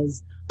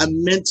as a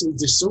mental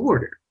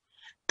disorder,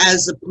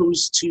 as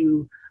opposed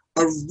to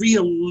a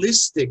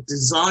realistic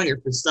desire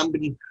for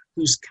somebody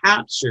who's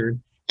captured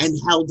and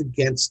held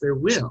against their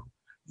will.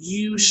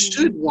 You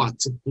should want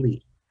to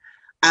flee.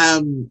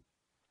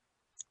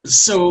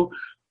 So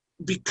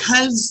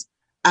because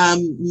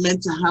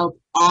mental health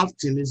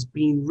often is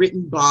being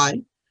written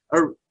by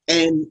or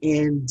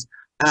and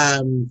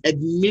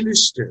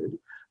administered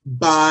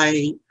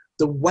by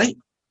the white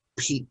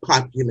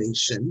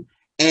population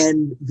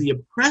and the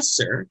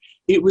oppressor,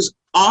 it was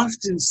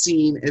often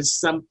seen as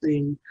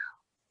something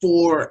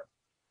for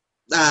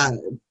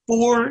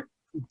for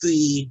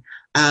the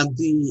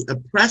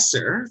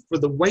oppressor, for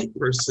the white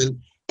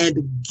person, and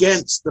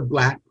against the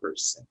Black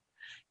person.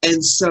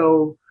 And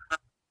so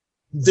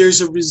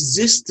there's a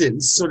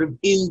resistance sort of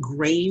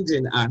ingrained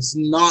in us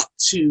not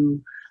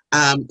to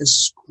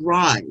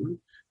ascribe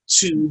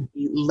to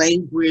the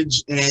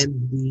language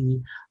and the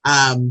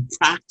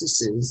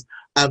practices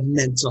of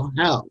mental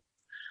health.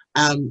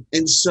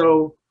 And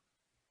so,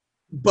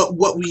 but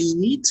what we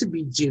need to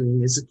be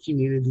doing as a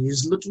community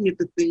is looking at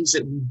the things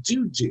that we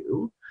do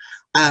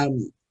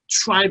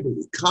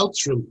tribally,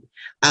 culturally,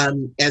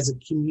 as a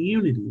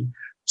community,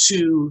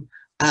 to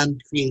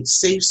create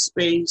safe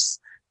space,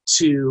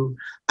 to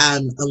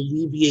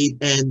alleviate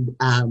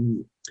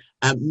and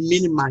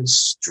minimize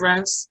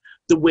stress,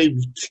 the way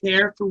we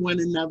care for one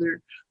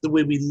another, the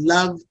way we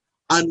love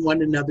on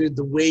one another,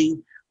 the way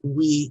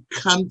we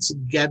come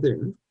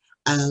together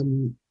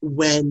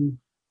when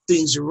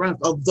things are rough.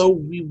 Although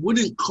we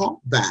wouldn't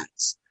call that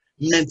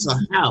mental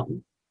health,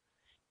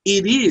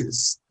 it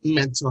is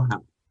mental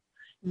health.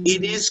 Mm-hmm.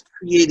 It is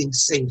creating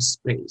safe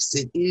space.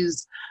 It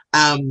is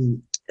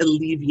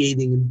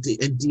alleviating and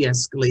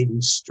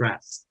de-escalating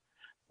stress.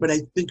 But I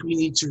think we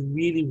need to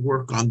really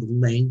work on the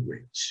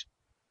language.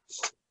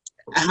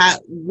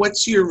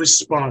 What's your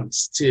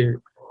response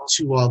to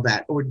all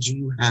that, or do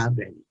you have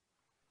any?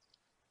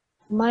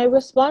 My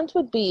response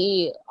would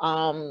be,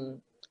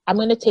 I'm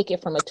going to take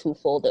it from a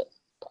twofold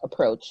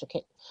approach,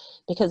 okay?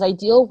 Because I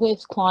deal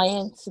with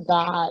clients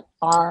that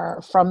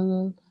are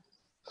from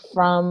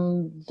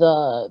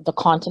the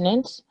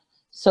continent,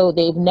 so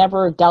they've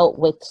never dealt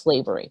with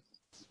slavery.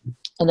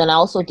 And then I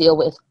also deal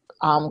with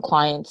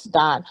clients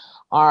that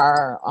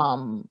are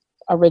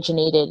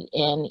originated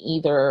in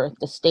either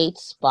the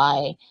States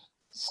by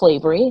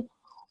slavery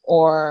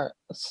or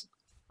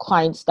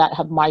clients that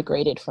have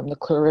migrated from the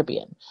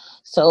Caribbean.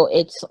 So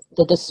it's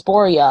the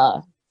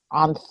dysphoria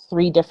on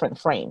 3 different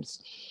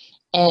frames.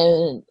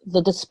 And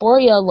the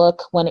dysphoria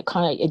look when it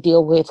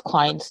deal with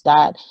clients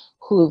that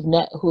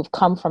who've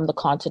come from the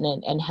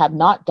continent and have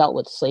not dealt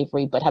with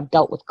slavery but have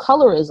dealt with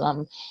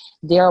colorism.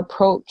 Their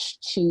approach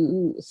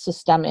to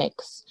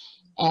systemics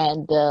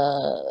and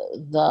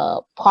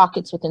the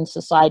pockets within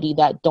society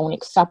that don't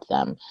accept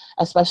them,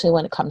 especially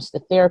when it comes to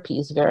therapy,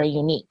 is very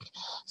unique.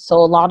 So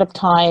a lot of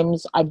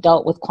times I've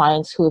dealt with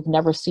clients who have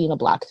never seen a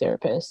Black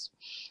therapist,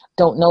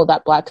 don't know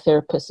that Black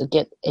therapists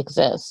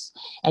exist.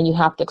 And you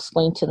have to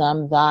explain to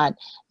them that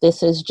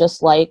this is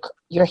just like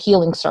your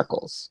healing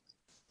circles.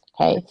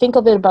 Okay, think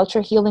of it about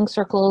your healing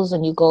circles,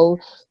 and you go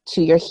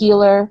to your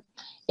healer.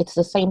 It's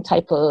the same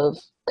type of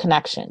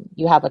connection.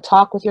 You have a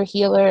talk with your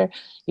healer,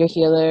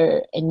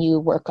 and you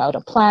work out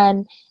a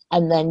plan,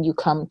 and then you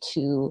come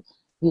to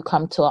an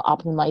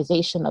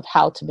optimization of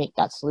how to make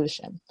that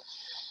solution.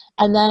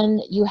 And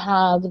then you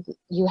have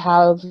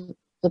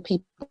the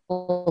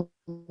people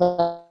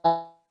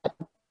that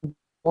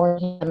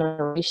born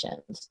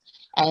generations,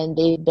 and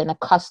they've been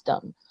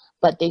accustomed,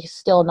 but they're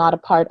still not a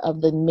part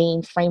of the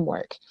main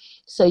framework.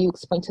 So you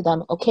explain to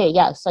them, okay,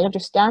 yes, I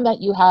understand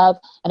that you have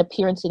an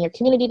appearance in your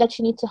community that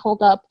you need to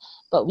hold up,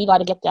 but we got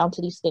to get down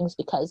to these things,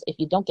 because if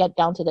you don't get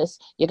down to this,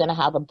 you're going to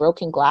have a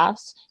broken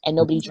glass, and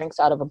nobody drinks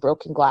out of a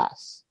broken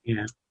glass.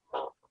 Yeah.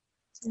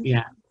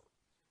 Yeah.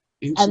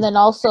 And then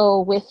also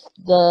with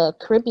the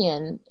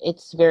Caribbean,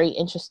 it's very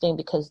interesting,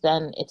 because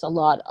then it's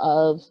about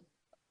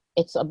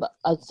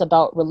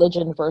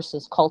religion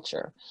versus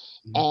culture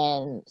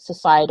and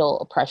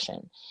societal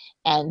oppression.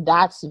 And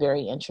that's a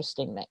very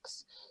interesting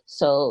mix.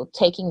 So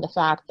taking the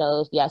fact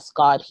of, yes,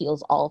 God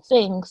heals all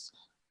things,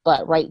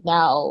 but right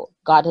now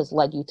God has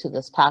led you to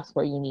this path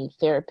where you need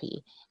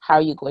therapy. How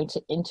are you going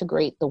to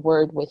integrate the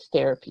word with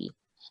therapy?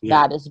 Yeah.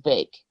 That is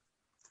big.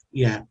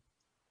 Yeah,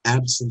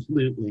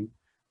 absolutely.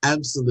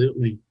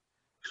 Absolutely.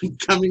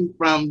 Coming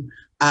from,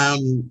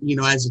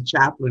 as a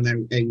chaplain,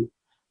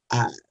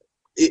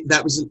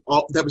 that was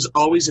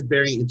always a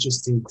very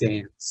interesting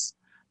dance,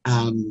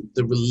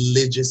 the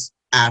religious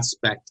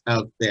aspect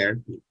of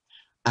therapy.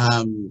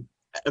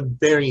 A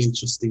very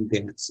interesting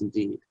dance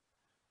indeed.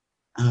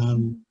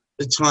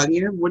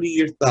 Latonya, what are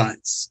your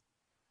thoughts?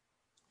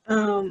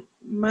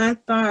 My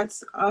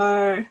thoughts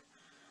are,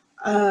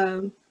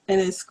 and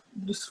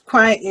it's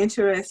quite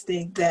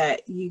interesting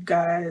that you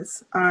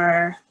guys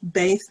are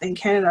based in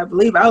Canada. I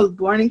believe I was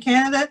born in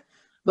Canada,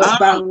 but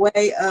by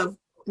way of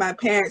my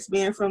parents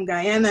being from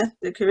Guyana,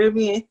 the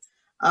Caribbean,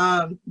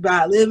 but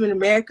I live in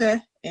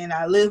America, and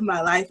I live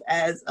my life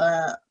as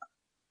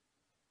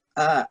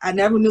I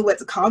never knew what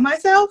to call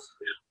myself,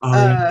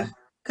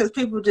 because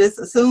people just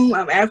assume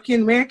I'm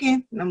African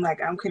American, and I'm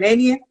like, I'm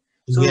Canadian.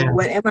 So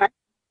what am I?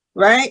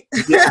 Right?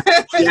 Yeah,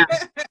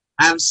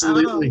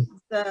 absolutely.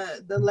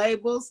 The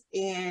labels,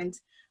 and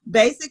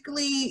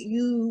basically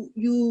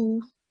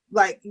you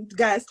like you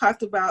guys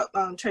talked about,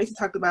 Tracy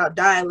talked about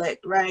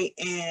dialect, right,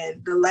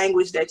 and the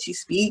language that you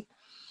speak.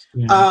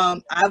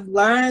 I've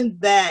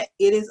learned that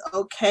it is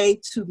okay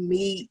to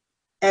meet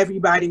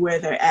everybody where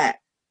they're at,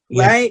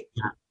 right?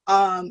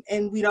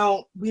 And we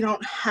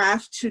don't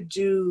have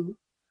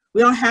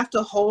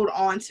to hold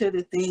on to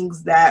the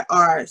things that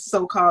are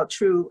so-called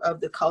true of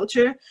the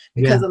culture,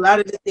 because a lot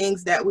of the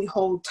things that we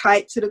hold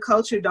tight to the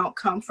culture don't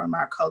come from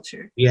our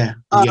culture.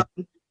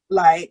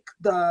 Like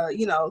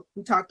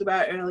we talked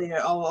about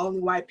earlier,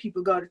 only white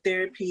people go to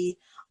therapy.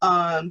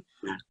 I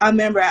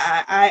remember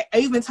I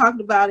even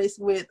talked about this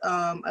with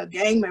a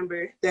gang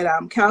member that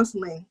I'm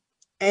counseling,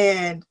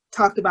 and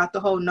talked about the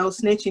whole no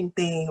snitching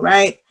thing,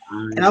 right?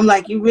 And I'm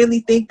like, you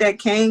really think that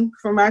came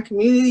from our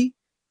community?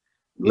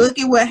 Look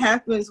at what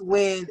happens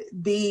when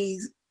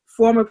these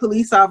former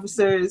police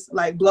officers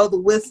like blow the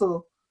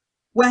whistle.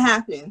 What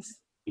happens,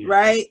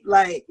 right?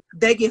 Like,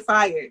 they get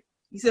fired.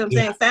 You see what I'm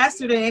saying?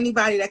 Faster than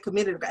anybody that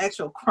committed an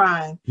actual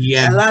crime.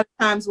 And a lot of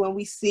times when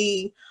we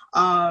see,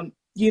 the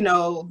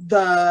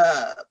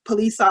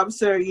police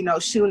officer,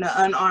 shooting an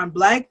unarmed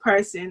Black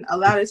person, a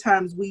lot of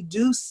times we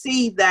do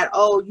see that,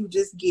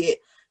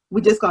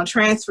 we're just going to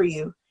transfer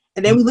you.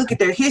 And then we look at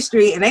their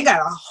history, and they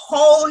got a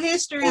whole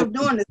history of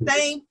doing the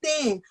same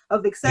thing,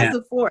 of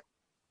excessive force.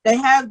 They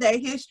have that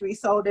history.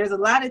 So there's a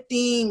lot of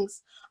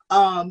things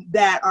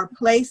that are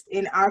placed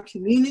in our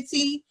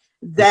community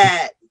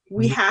that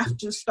we have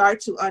to start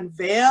to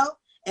unveil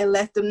and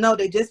let them know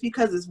that just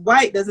because it's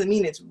white doesn't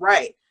mean it's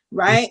right.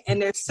 Right.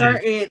 And there's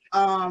certain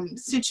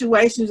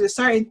situations, there's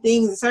certain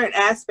things, a certain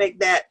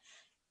aspect that,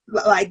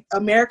 like,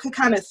 America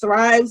kind of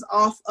thrives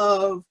off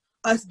of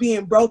us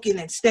being broken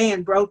and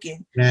staying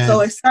broken.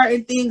 So it's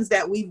certain things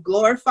that we've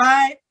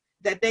glorified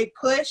that they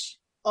push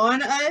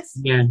on us,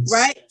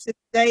 right, to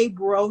stay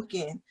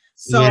broken.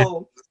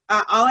 So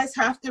I always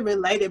have to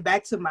relate it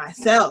back to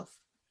myself,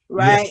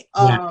 right?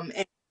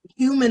 And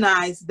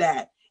humanize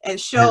that and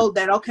show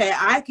that, okay,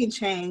 I can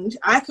change,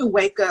 I can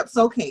wake up,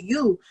 so can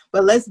you,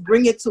 but let's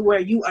bring it to where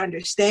you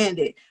understand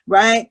it,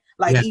 right?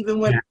 Like, even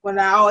when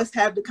I always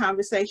have the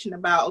conversation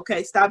about,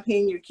 okay, stop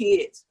hitting your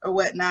kids or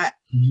whatnot,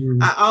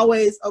 I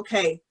always,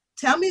 okay,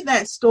 tell me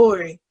that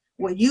story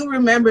when you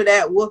remember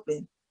that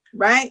whooping,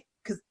 right?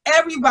 Because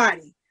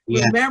everybody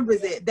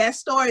remembers it. That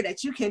story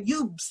that you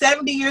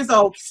 70 years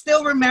old,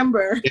 still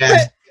remember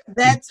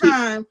that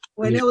time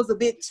when it was a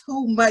bit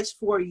too much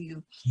for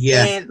you.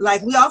 And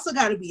like, we also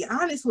got to be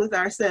honest with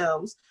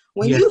ourselves.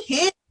 When you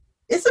hit,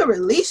 it's a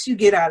release you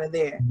get out of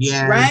there,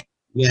 right?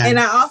 And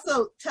I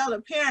also tell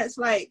the parents,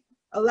 like,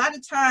 a lot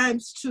of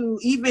times to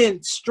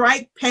even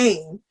strike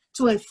pain,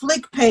 to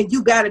inflict pain,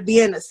 you got to be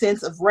in a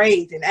sense of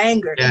rage and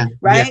anger,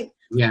 right?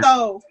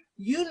 So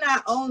you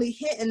not only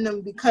hitting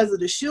them because of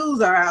the shoes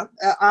are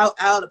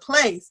out of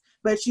place,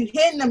 but you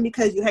hitting them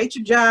because you hate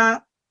your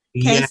job,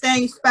 can't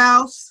stand your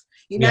spouse,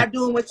 you're not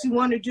doing what you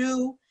want to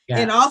do,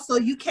 and also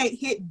you can't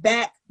hit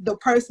back the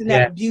person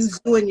that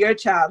abused you in your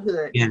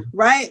childhood,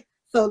 right?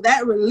 So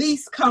that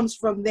release comes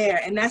from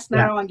there, and that's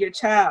not on your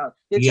child.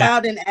 Your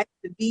child didn't ask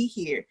to be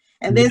here.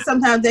 And then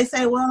sometimes they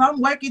say, well,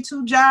 I'm working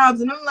 2 jobs.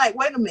 And I'm like,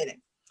 wait a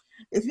minute.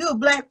 If you're a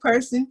Black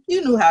person,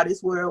 you knew how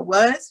this world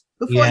was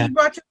before you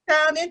brought your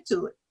child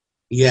into it.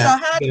 So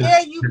how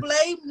dare you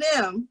blame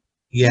them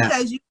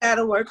because you got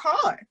to work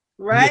hard,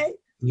 right?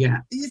 You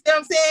see what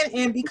I'm saying?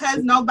 And because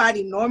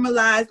nobody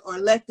normalized or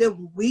let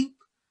them weep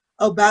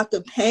about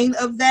the pain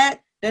of that,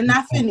 they're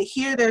not finna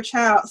hear their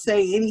child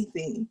say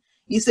anything.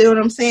 You see what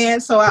I'm saying?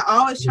 So I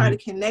always try to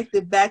connect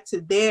it back to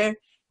there,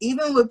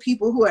 even with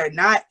people who are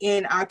not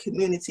in our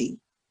community.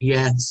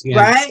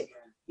 Right?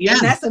 And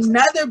that's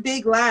another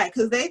big lie,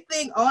 because they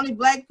think only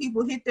Black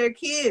people hit their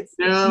kids.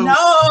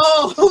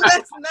 No,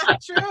 that's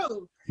not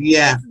true.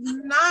 That's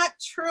not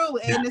true.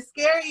 And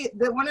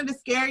one of the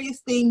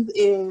scariest things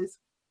is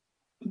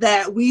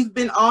that we've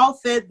been all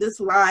fed this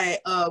lie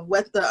of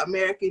what the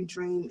American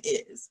dream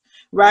is,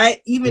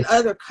 right? Even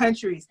other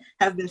countries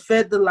have been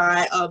fed the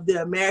lie of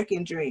the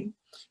American dream.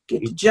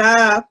 Get the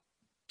job,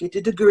 get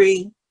the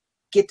degree,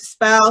 get the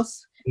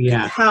spouse,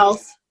 get the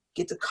house,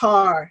 get the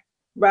car,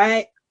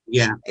 right?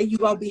 And you're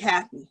going to be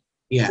happy.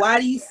 Why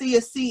do you see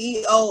a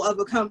CEO of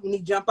a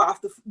company jump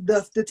off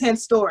the 10th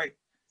story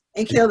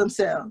and kill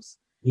themselves?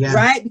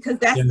 Right? Because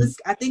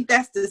I think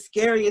that's the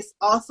scariest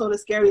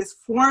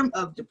form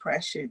of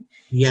depression,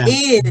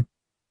 is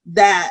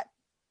that,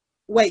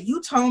 wait,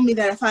 you told me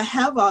that if I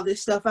have all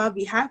this stuff, I'll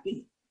be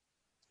happy.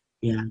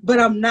 But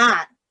I'm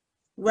not,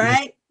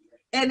 right?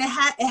 And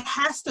it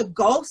has to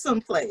go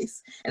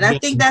someplace. And I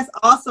think that's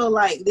also,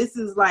 like, this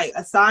is like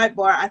a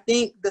sidebar. I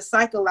think the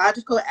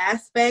psychological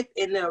aspect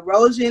and the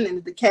erosion and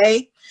the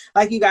decay,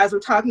 like you guys were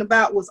talking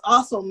about, was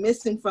also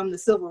missing from the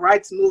civil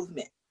rights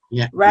movement,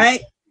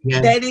 right?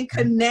 They didn't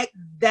connect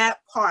that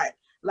part.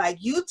 Like,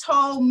 you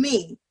told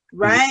me,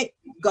 right?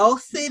 Go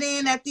sit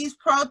in at these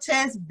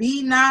protests,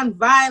 be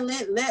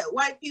nonviolent, let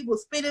white people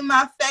spit in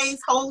my face,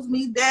 hold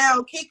me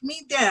down, kick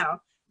me down.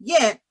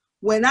 Yet,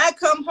 when I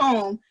come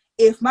home,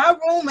 if my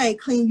room ain't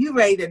clean, you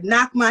ready to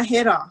knock my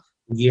head off.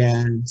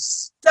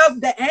 So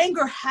the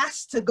anger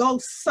has to go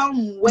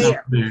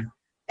somewhere.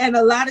 And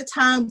a lot of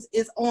times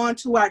it's on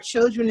to our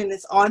children and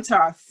it's on to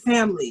our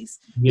families,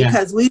 Yeah.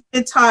 because we've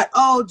been taught,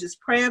 oh, just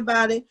pray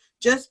about it,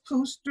 just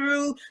push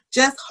through,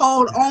 just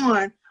hold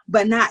on,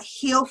 but not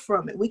heal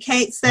from it. We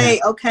can't say,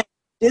 okay,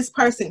 this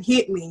person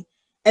hit me,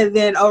 and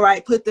then, all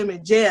right, put them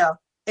in jail,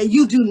 and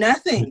you do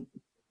nothing.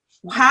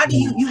 How do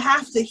you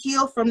have to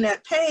heal from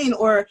that pain,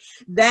 or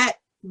that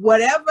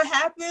whatever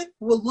happened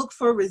will look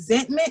for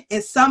resentment,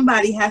 and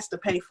somebody has to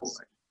pay for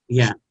it.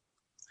 Yeah.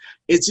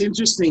 It's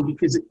interesting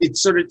because it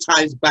sort of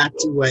ties back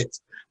to what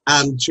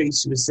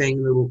Tracy was saying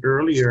a little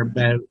earlier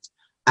about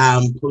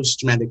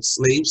post-traumatic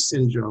slave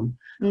syndrome.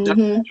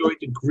 Dr. Joy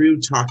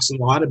DeGruy talks a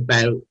lot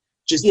about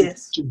just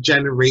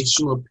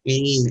generational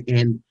pain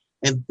and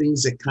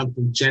things that come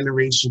from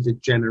generation to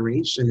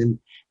generation,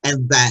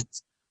 and that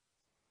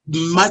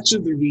much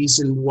of the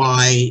reason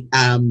why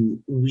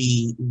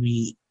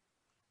we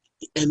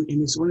and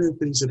it's one of the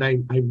things that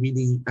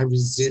I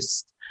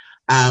resist,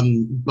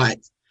 but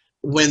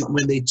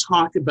when they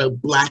talk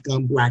about black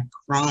on black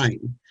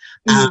crime,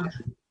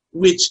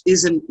 which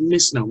is a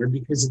misnomer,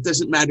 because it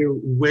doesn't matter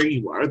where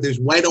you are. There's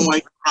white on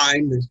white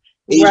crime, there's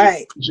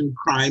Asian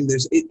crime,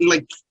 there's the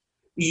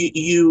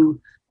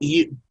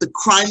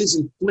crime is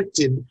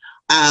inflicted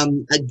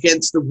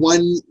against the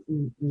one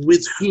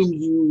with whom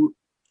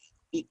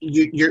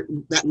you're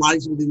that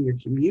lies within your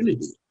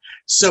community.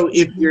 So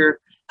if your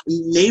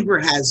neighbor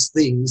has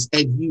things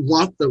and you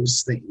want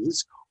those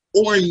things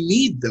or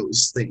need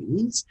those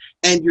things,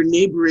 and your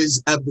neighbor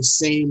is of the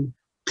same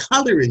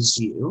color as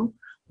you,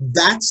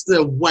 that's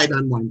the white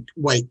on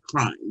white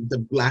crime, the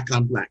black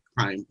on black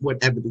crime,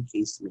 whatever the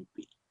case may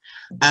be.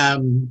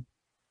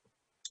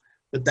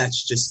 But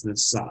that's just an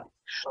aside.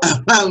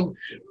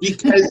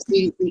 Because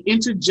the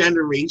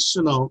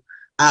intergenerational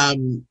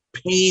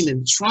pain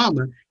and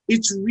trauma,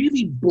 it's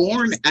really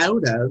born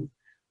out of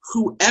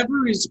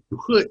whoever is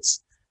put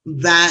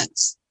that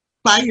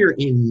fire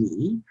in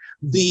me,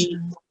 the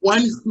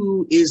one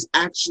who is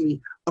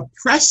actually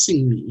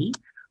oppressing me.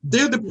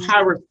 They're the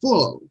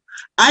powerful.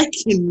 I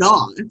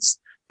cannot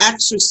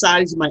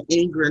exercise my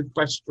anger and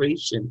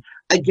frustration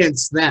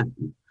against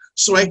them.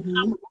 So I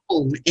come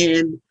home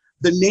and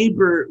the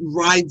neighbor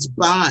rides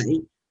by,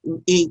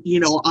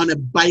 on a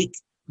bike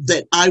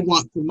that I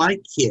want for my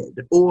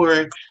kid,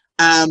 or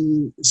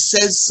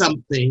says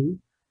something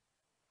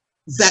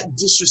that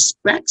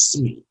disrespects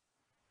me.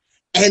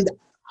 And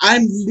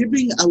I'm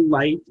living a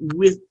life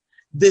with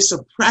this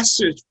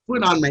oppressor's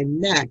foot on my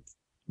neck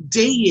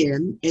day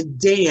in and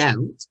day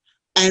out,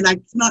 and I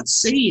cannot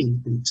say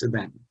anything to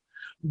them.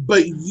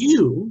 But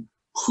you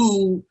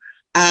who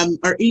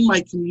are in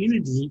my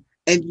community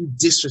and you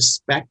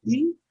disrespect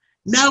me,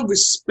 now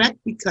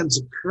respect becomes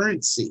a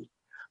currency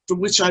for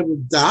which I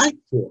will die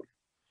for.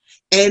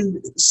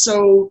 And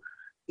so,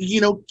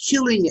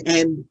 killing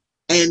and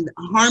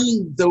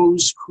harming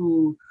those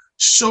who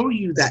show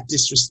you that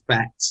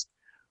disrespect,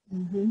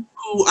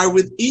 who are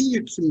within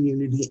your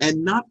community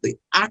and not the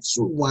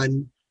actual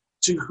one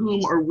to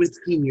whom or with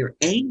whom you're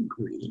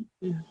angry,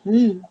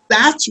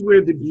 that's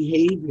where the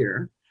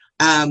behavior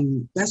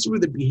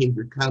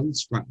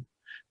comes from.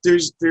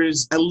 There's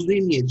a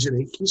lineage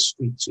and a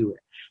history to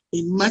it,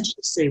 in much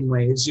the same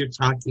way as you're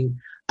talking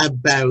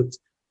about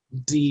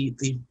the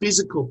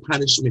physical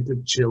punishment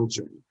of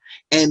children.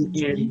 And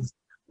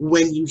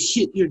when you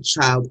hit your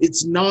child,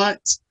 it's not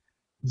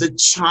the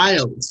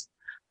child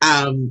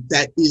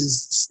that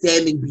is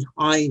standing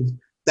behind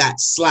that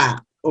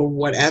slap or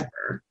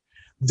whatever.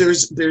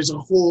 There's a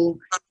whole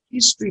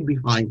history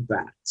behind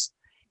that,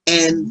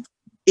 and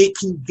it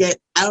can get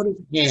out of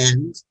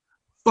hand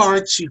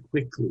far too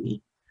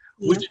quickly,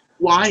 which is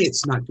why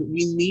it's not good.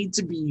 We need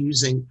to be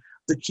using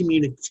the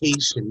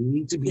communication. We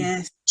need to be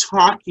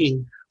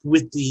talking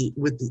with the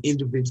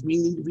individual. We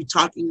need to be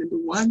talking, number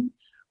one,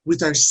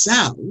 with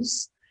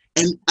ourselves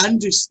and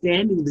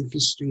understanding the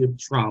history of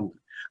trauma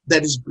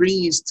that is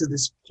bringing us to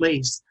this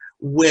place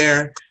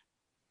where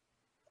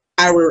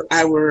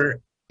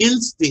our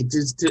instinct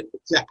is to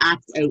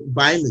act out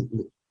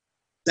violently.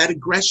 That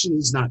aggression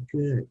is not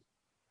good.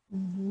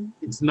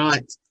 It's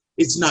not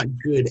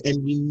good,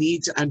 and we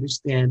need to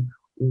understand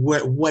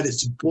what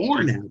it's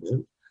born out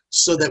of,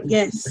 so that we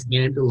can get a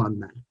handle on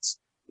that.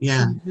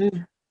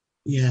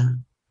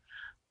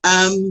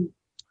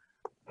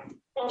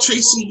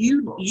 Tracy,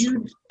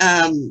 you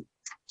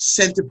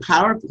sent a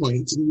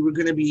PowerPoint, and you were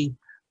going to be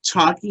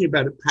talking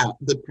about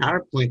the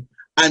PowerPoint,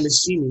 I'm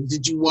assuming.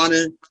 Did you want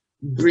to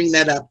bring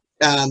that up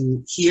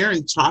here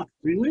and talk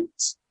through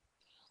it?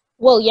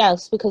 Well,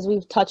 yes, because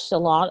we've touched a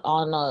lot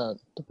on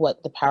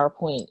what the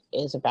PowerPoint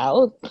is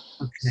about.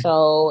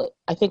 So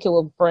I think it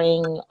will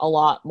bring a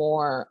lot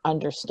more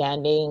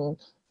understanding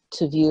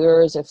to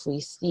viewers if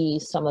we see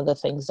some of the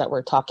things that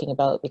we're talking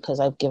about, because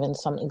I've given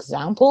some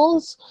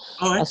examples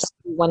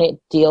when it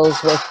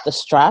deals with the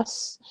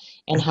stress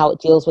and how it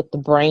deals with the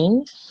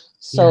brain.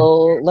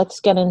 So let's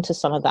get into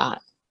some of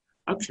that.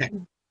 Okay.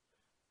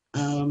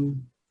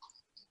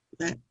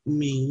 Let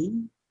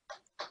me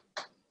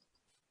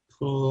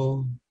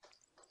pull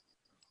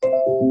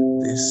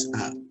this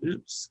up.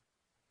 Oops.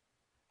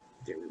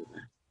 Get rid of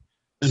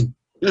that.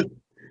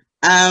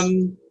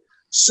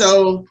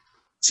 So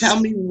tell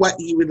me what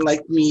you would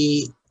like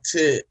me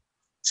to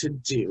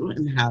do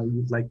and how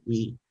you'd like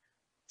me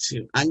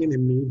to. I'm going to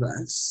move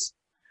us.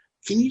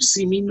 Can you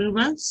see me move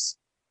us?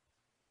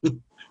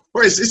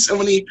 Or is there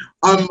somebody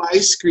on my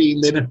screen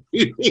that I'm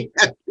moving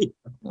at me?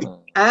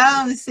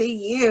 I don't see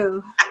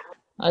you.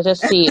 I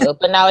just see you,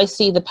 but now I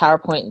see the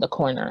PowerPoint in the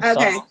corner.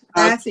 Okay, So.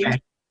 I see.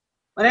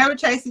 Whenever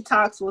Tracy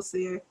talks, we'll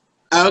see her.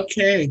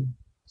 Okay.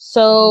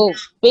 So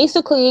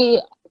basically,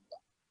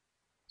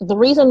 the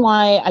reason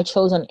why I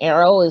chose an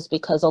arrow is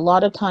because a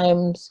lot of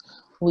times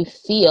we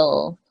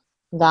feel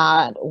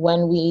that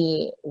when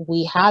we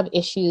have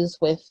issues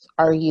with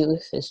our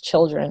youth as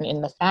children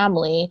in the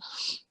family,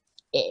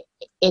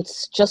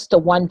 it's just a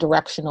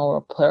one-directional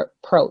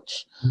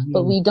approach. Mm-hmm.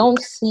 But we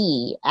don't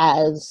see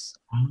as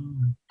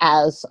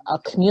a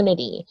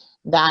community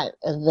that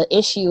the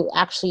issue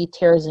actually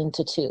tears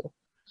into two.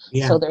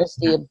 Yeah. So there's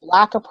the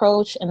Black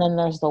approach and then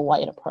there's the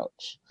white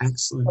approach.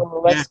 Excellent.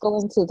 So let's go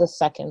into the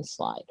second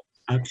slide.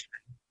 Okay.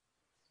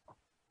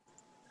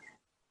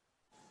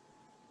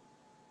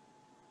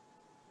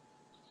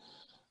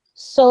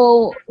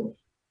 So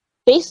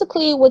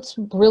basically what's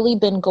really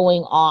been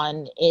going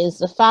on is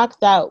the fact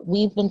that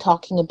we've been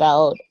talking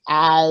about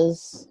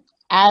as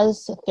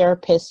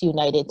Therapists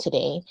United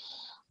today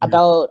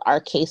about our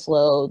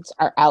caseloads,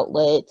 our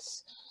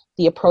outlets,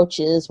 the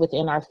approaches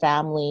within our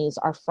families,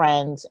 our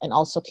friends, and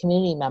also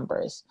community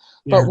members.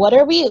 But what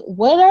are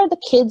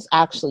the kids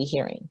actually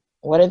hearing?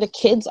 What are the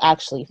kids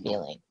actually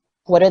feeling?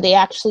 What are they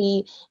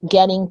actually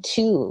getting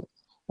to?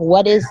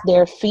 What is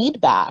their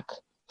feedback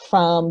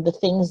from the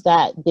things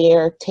that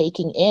they're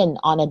taking in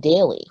on a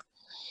daily?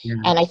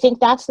 And I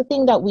think that's the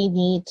thing that we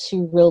need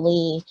to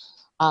really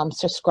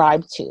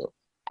subscribe to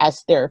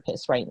as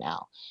therapists right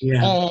now,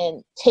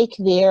 and take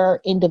their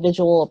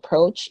individual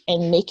approach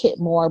and make it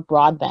more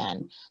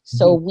broadband,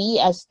 so we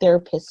as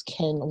therapists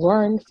can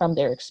learn from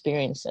their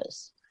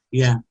experiences.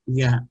 Yeah,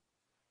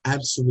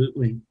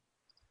 absolutely.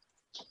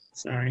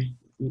 Sorry,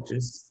 you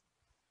just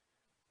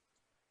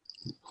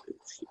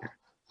here.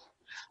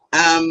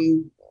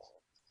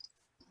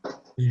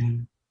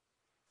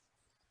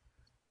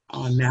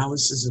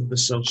 Analysis of the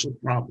social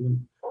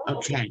problem.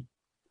 Okay.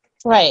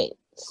 Right.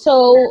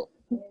 So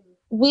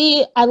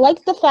I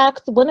like the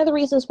fact, one of the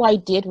reasons why I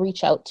did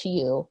reach out to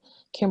you,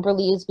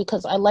 Kimberly, is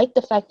because I like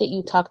the fact that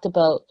you talked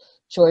about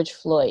George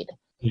Floyd.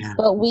 Yeah.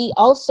 But we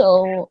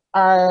also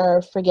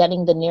are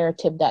forgetting the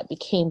narrative that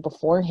became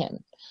before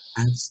him.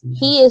 Absolutely.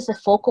 He is the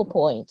focal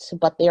point,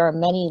 but there are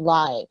many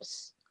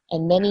lives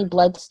and many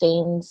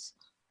bloodstains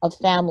of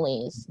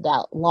families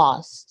that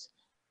lost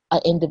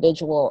an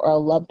individual or a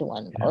loved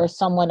one or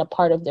someone a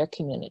part of their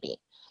community.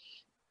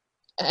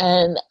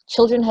 And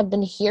children have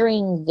been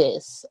hearing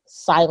this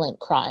silent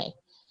cry,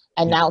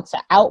 and now it's an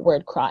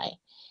outward cry.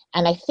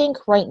 And I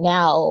think right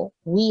now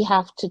we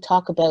have to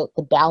talk about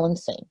the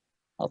balancing,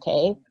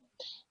 okay?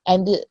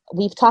 And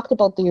we've talked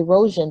about the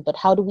erosion, but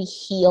how do we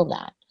heal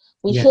that?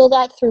 We heal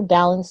that through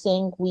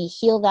balancing. We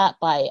heal that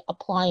by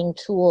applying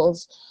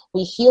tools.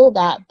 We heal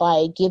that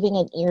by giving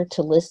an ear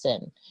to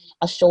listen,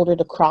 a shoulder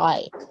to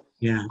cry,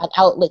 an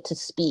outlet to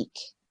speak.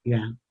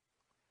 Yeah.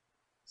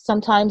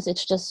 Sometimes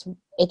it's just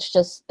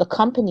the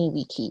company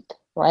we keep,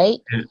 right?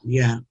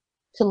 Yeah.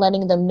 To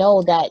letting them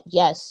know that,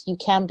 yes, you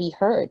can be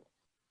heard.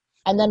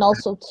 And then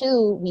also,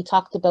 too, we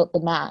talked about the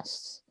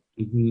masks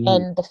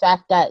and the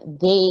fact that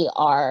they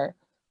are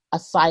a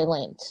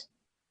silent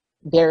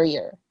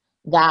barrier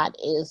that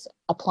is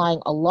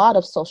applying a lot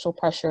of social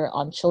pressure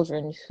on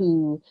children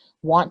who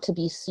want to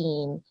be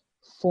seen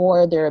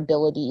for their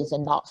abilities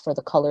and not for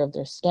the color of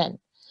their skin.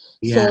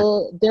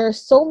 So there are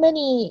so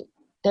many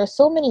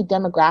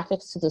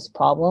demographics to this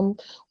problem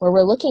where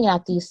we're looking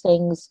at these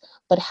things,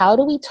 but how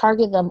do we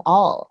target them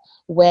all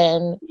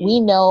when we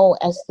know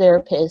as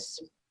therapists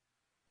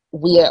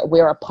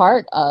we're a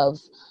part of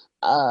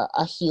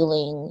a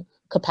healing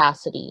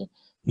capacity,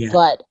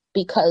 but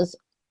because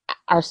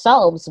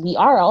ourselves we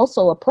are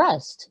also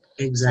oppressed.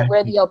 Exactly. So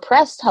we're the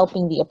oppressed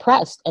helping the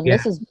oppressed, and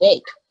this is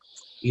big.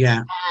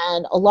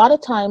 And a lot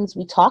of times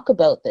we talk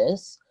about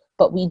this,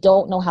 but we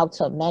don't know how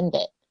to amend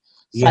it.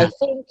 So I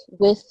think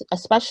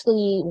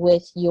especially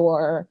with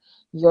your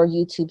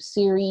YouTube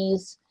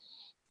series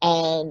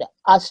and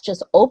us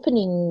just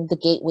opening the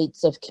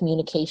gateways of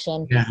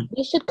communication,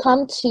 we should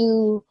come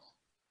to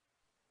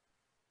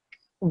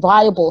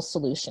viable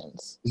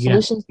solutions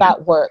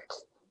that work,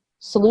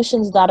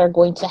 solutions that are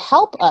going to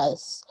help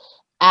us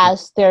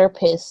as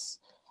therapists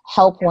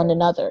help one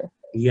another.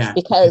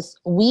 Because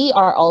we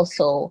are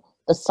also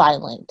the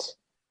silent,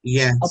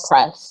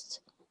 oppressed.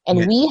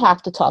 And we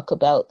have to talk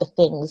about the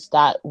things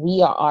that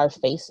we are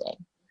facing.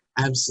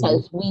 Absolutely.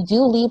 Because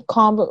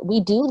we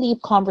do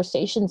leave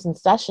conversations and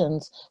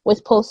sessions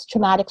with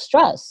post-traumatic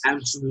stress.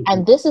 Absolutely.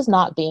 And this is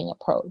not being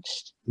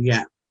approached.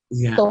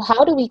 So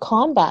how do we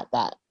combat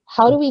that?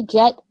 How do we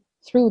get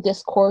through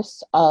this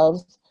course of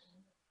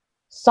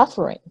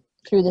suffering,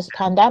 through this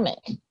pandemic?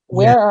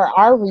 Where are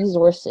our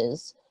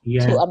resources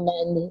to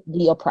amend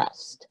the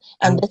oppressed?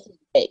 And this is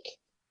big.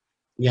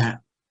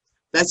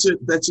 That's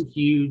a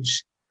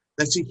huge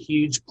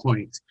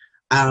point.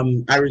 I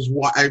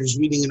was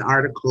reading an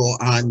article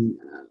on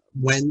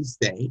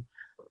Wednesday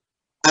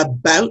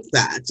about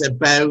that,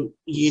 about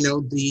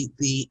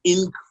the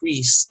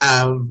increase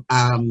of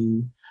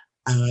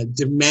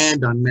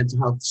demand on mental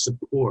health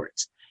support,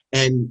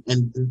 and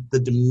the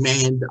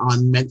demand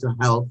on mental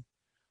health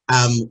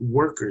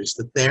workers,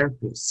 the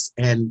therapists,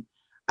 and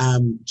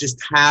just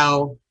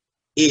how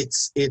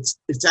it's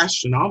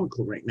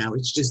astronomical right now.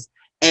 It's just,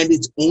 and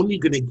it's only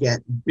going to get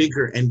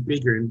bigger and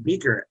bigger and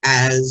bigger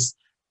as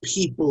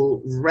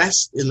people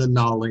rest in the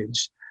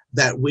knowledge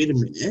that, wait a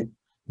minute,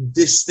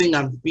 this thing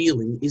I'm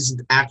feeling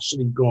isn't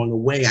actually going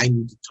away. I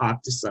need to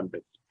talk to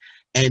somebody.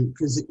 And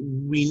because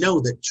we know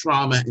that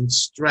trauma and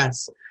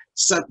stress,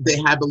 they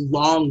have a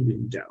long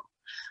window.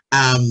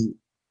 And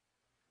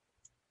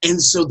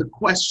so the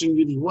question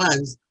really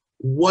was,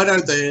 what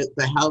are the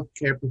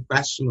healthcare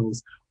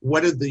professionals?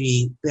 What are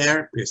the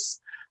therapists?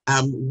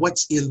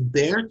 What's in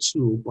their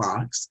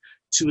toolbox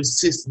to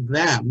assist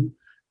them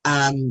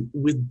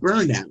with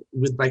burnout,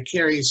 with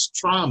vicarious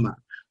trauma,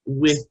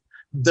 with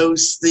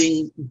those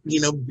things,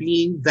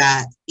 being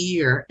that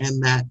ear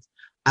and that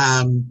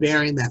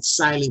bearing that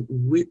silent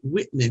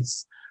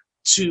witness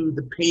to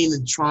the pain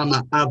and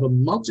trauma of a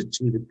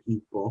multitude of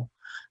people.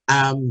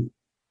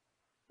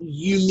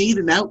 You need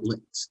an outlet.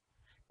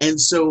 And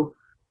so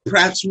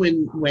perhaps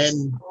when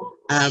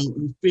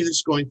we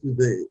finish going through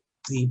the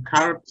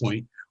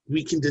PowerPoint,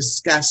 we can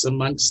discuss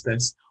amongst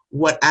us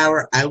what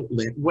our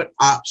outlet, what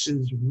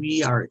options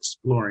we are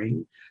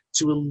exploring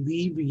to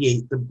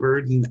alleviate the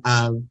burden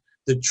of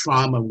the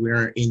trauma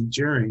we're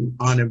enduring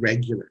on a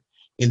regular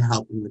in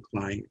helping the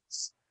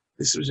clients.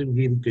 This was a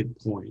really good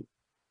point.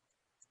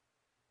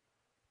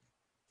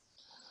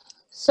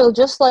 So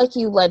just like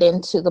you led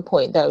into the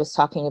point that I was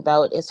talking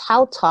about, is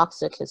how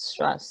toxic is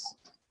stress.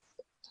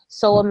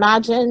 So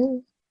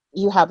imagine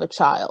you have a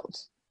child,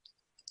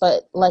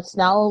 but let's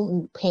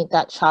now paint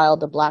that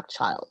child a Black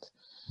child.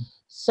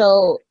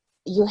 So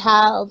you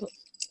have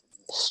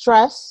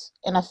stress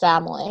in a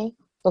family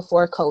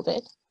before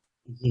COVID,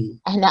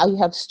 and now you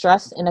have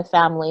stress in a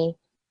family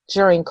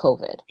during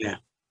COVID. Yeah.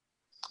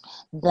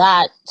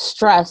 That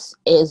stress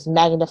is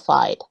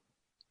magnified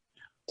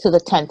to the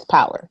 10th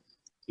power.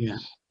 Yeah.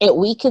 It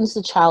weakens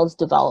the child's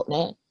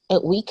development.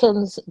 It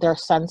weakens their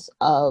sense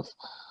of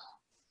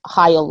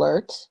high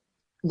alert.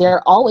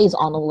 They're always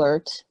on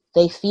alert.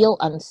 They feel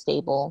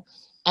unstable.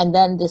 And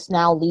then this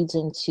now leads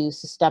into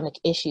systemic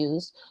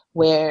issues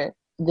where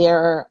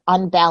they're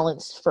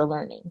unbalanced for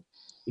learning.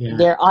 Yeah.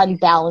 They're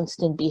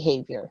unbalanced in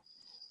behavior.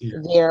 Yeah.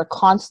 They're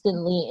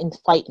constantly in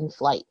fight and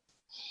flight.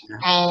 Yeah.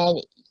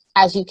 And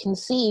as you can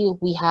see,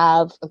 we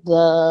have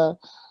the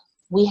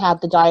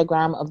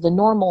diagram of the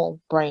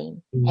normal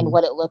brain and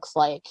what it looks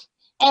like,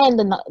 and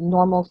the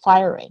normal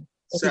firing.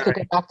 If you could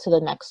go back to the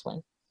next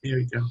one. There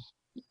we go.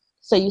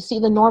 So you see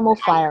the normal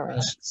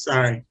firing.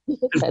 Sorry.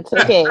 That's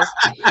okay.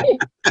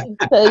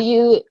 So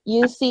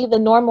you see the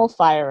normal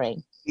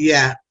firing.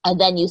 Yeah.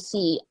 And then you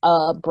see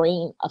a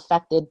brain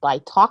affected by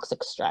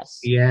toxic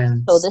stress. Yeah.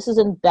 So this is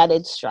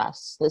embedded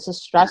stress. This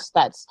is stress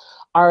that's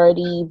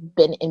already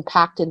been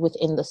impacted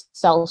within the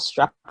cell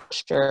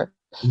structure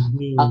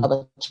of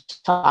a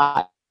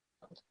child.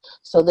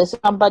 So this is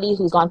somebody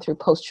who's gone through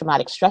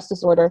post-traumatic stress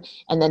disorder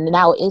and then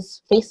now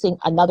is facing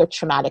another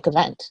traumatic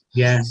event.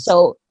 Yes.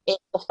 So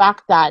it's the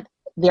fact that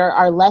there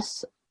are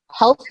less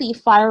healthy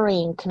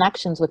firing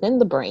connections within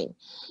the brain.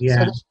 Yeah.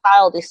 So this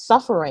child is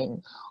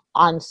suffering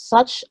on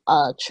such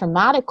a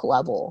traumatic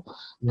level,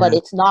 but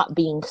it's not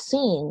being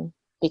seen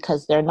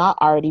because they're not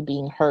already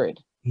being heard.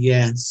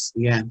 Yes,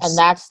 yes. And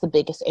that's the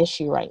biggest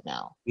issue right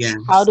now. Yes.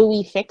 How do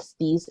we fix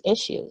these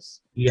issues?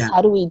 Yeah.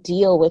 How do we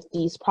deal with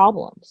these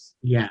problems?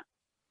 Yeah.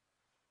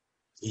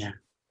 Yeah.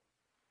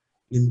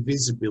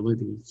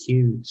 Invisibility,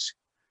 huge.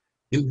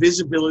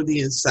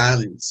 Invisibility and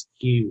silence,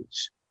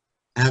 huge.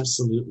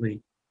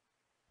 Absolutely.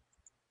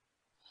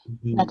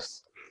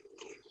 Next.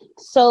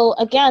 So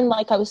again,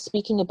 like I was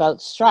speaking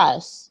about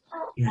stress,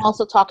 I'm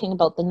also talking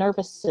about the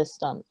nervous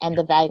system and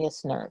the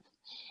vagus nerve.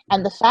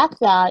 And the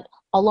fact that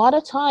a lot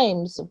of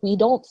times we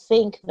don't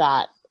think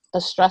that the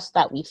stress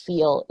that we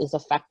feel is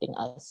affecting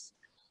us.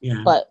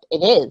 Yeah. But it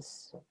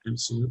is.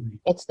 Absolutely.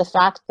 It's the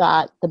fact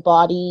that the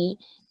body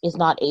is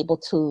not able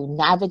to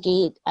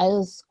navigate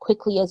as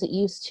quickly as it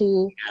used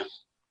to. Yeah.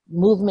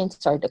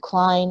 Movements are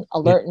decline.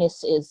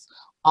 Alertness is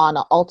on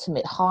an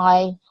ultimate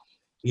high.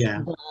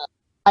 Yeah. The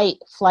fight,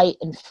 flight,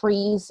 and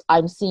freeze.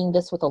 I'm seeing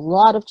this with a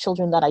lot of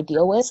children that I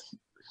deal with,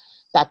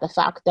 that the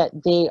fact that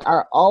they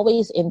are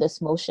always in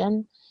this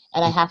motion,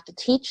 and I have to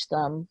teach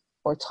them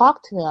or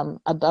talk to them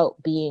about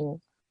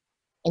being,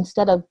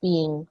 instead of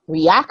being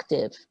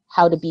reactive,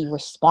 how to be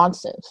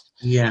responsive.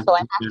 Yeah. So I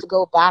have to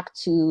go back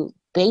to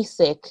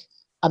basic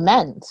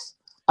amends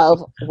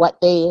of what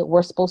they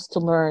were supposed to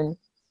learn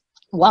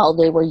while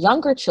they were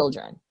younger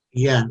children.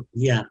 Yeah,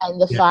 yeah. And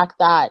the fact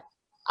that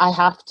I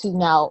have to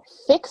now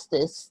fix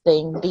this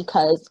thing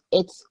because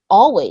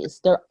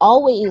they're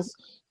always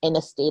in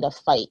a state of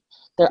fight.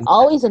 They're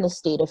always in a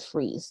state of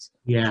freeze.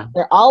 Yeah.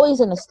 They're always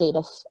in a state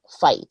of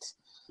fight.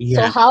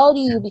 Yeah. So how do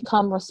you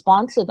become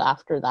responsive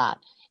after that?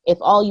 If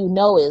all you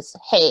know is,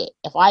 hey,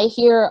 if I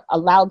hear a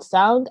loud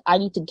sound, I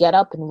need to get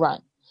up and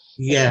run.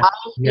 Yeah. If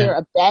I hear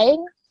a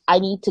bang, I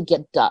need to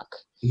get duck.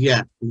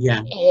 Yeah.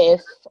 Yeah.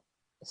 If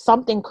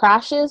something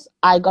crashes,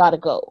 I gotta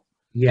go.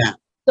 Yeah.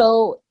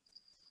 So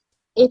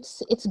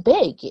it's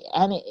big,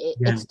 and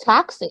it's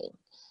taxing,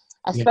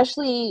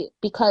 especially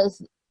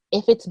because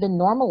if it's been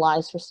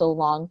normalized for so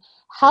long,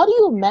 how do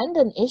you amend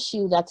an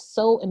issue that's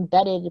so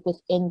embedded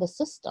within the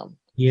system?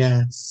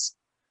 Yes,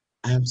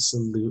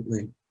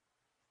 absolutely.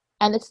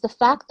 And it's the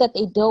fact that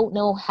they don't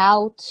know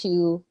how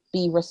to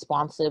be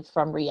responsive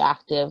from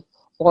reactive,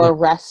 or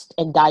rest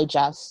and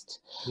digest.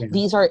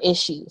 These are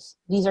issues.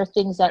 These are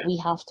things that we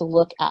have to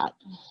look at.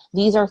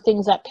 These are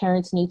things that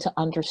parents need to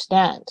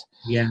understand.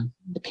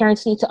 The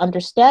parents need to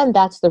understand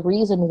that's the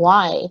reason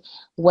why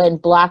when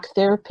Black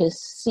therapists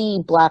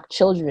see Black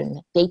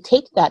children, they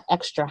take that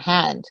extra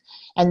hand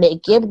and they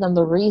give them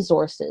the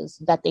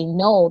resources that they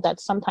know that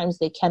sometimes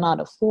they cannot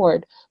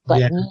afford,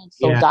 but need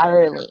so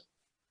direly.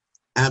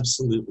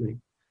 Absolutely.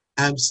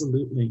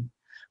 Absolutely.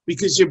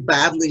 Because you're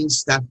battling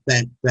stuff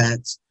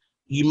that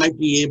you might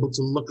be able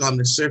to look on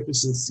the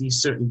surface and see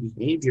certain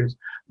behaviors,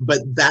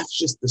 but that's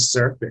just the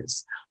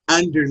surface.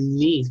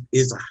 Underneath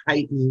is a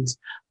heightened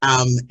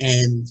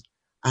and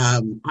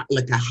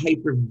like a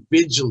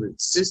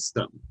hyper-vigilant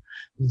system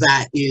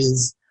that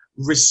is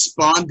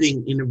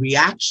responding in a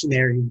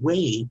reactionary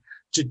way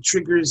to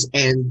triggers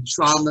and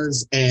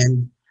traumas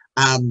and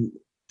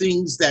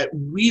things that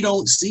we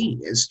don't see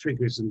as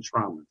triggers and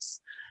traumas.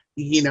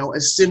 You know, a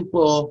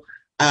simple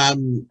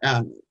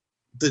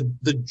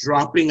the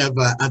dropping of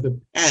a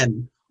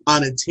pen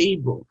on a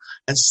table,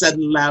 a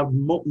sudden loud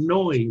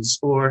noise,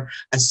 or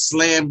a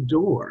slammed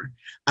door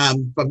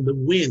from the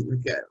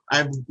wind.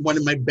 Like one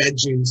of my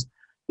bedrooms,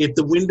 if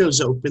the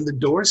window's open, the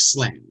door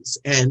slams,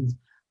 and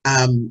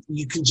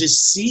you can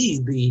just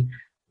see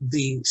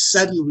the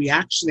sudden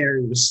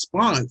reactionary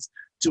response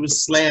to a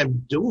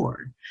slammed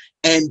door,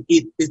 and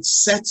it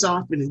sets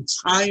off an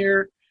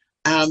entire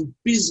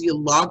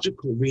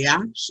physiological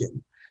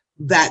reaction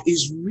that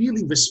is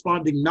really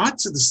responding not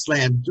to the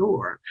slammed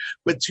door,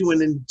 but to an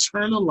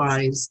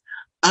internalized,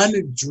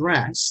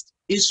 unaddressed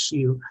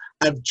issue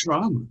of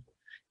trauma.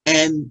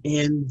 And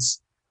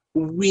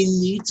we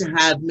need to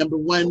have, number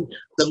one,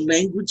 the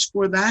language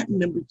for that, and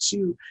number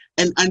two,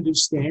 an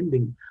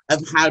understanding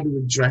of how to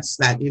address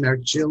that in our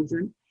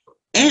children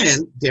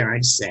and, dare I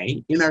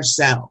say, in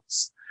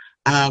ourselves.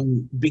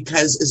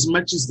 Because as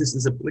much as this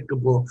is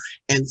applicable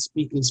and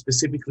speaking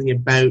specifically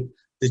about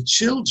the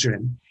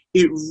children,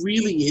 it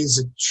really is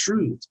a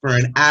truth for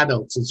an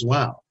adult as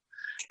well.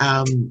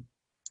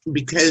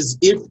 Because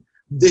if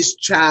this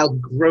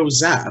child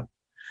grows up,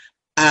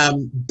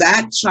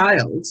 that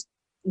child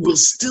will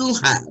still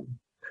have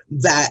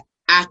that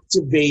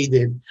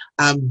activated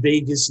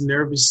vagus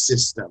nervous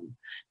system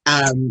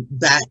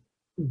that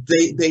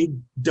they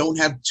don't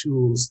have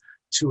tools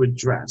to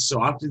address.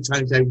 So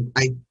oftentimes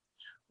I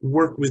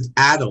work with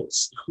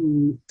adults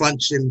who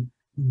function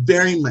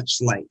very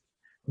much like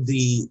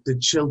the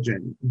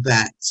children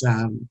that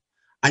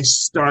I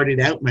started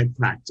out my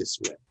practice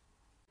with.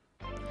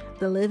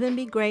 The Live and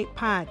Be Great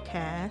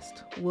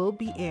podcast will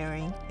be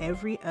airing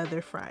every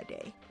other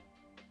Friday.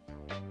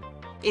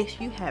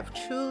 If you have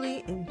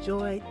truly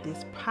enjoyed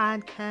this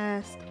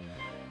podcast,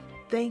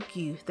 thank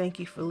you. Thank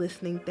you for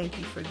listening. Thank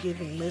you for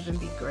giving Live and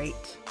Be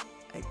Great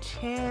a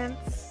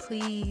chance.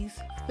 Please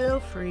feel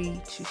free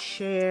to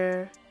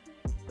share,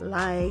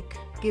 like,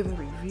 give a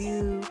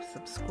review,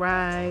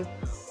 subscribe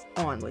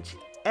on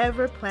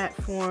whichever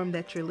platform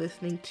that you're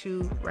listening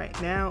to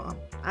right now, on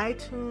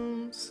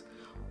iTunes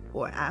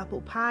or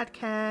Apple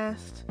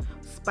Podcast,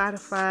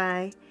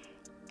 Spotify,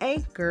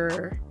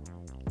 Anchor,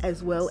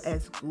 as well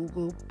as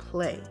Google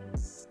Play.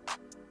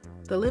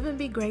 The Live and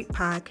Be Great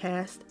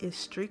podcast is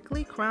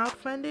strictly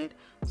crowdfunded,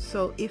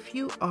 so if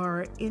you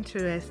are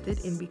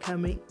interested in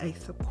becoming a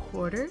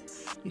supporter,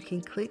 you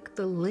can click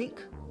the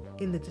link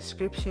in the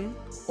description,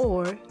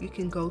 or you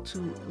can go to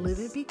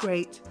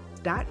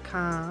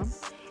liveandbegreat.com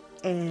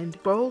and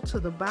scroll to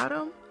the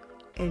bottom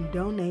and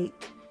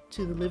donate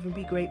to the Live and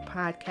Be Great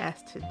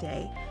podcast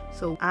today,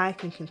 so I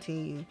can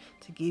continue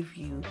to give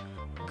you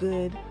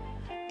good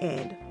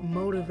and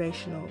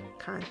motivational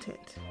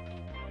content.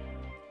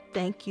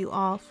 Thank you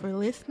all for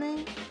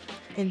listening,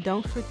 and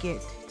don't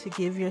forget to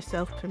give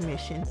yourself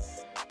permission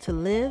to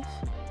live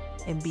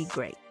and be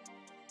great.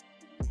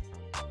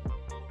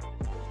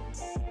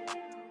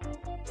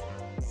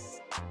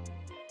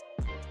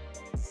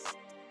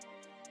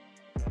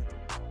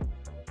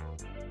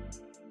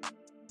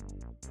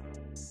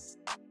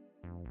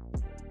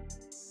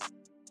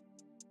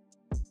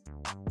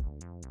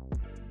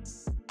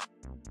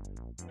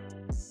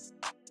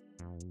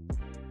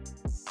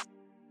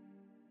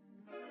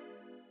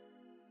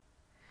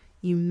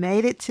 You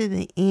made it to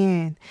the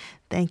end.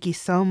 Thank you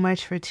so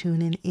much for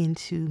tuning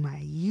into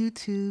my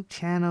YouTube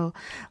channel,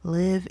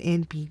 Live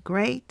and Be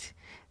Great.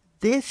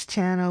 This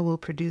channel will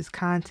produce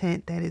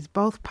content that is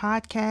both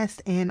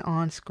podcast and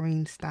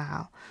on-screen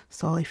style.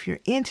 So if you're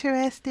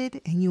interested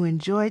and you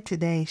enjoyed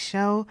today's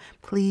show,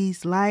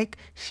 please like,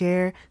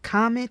 share,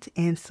 comment,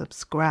 and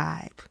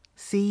subscribe.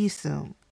 See you soon.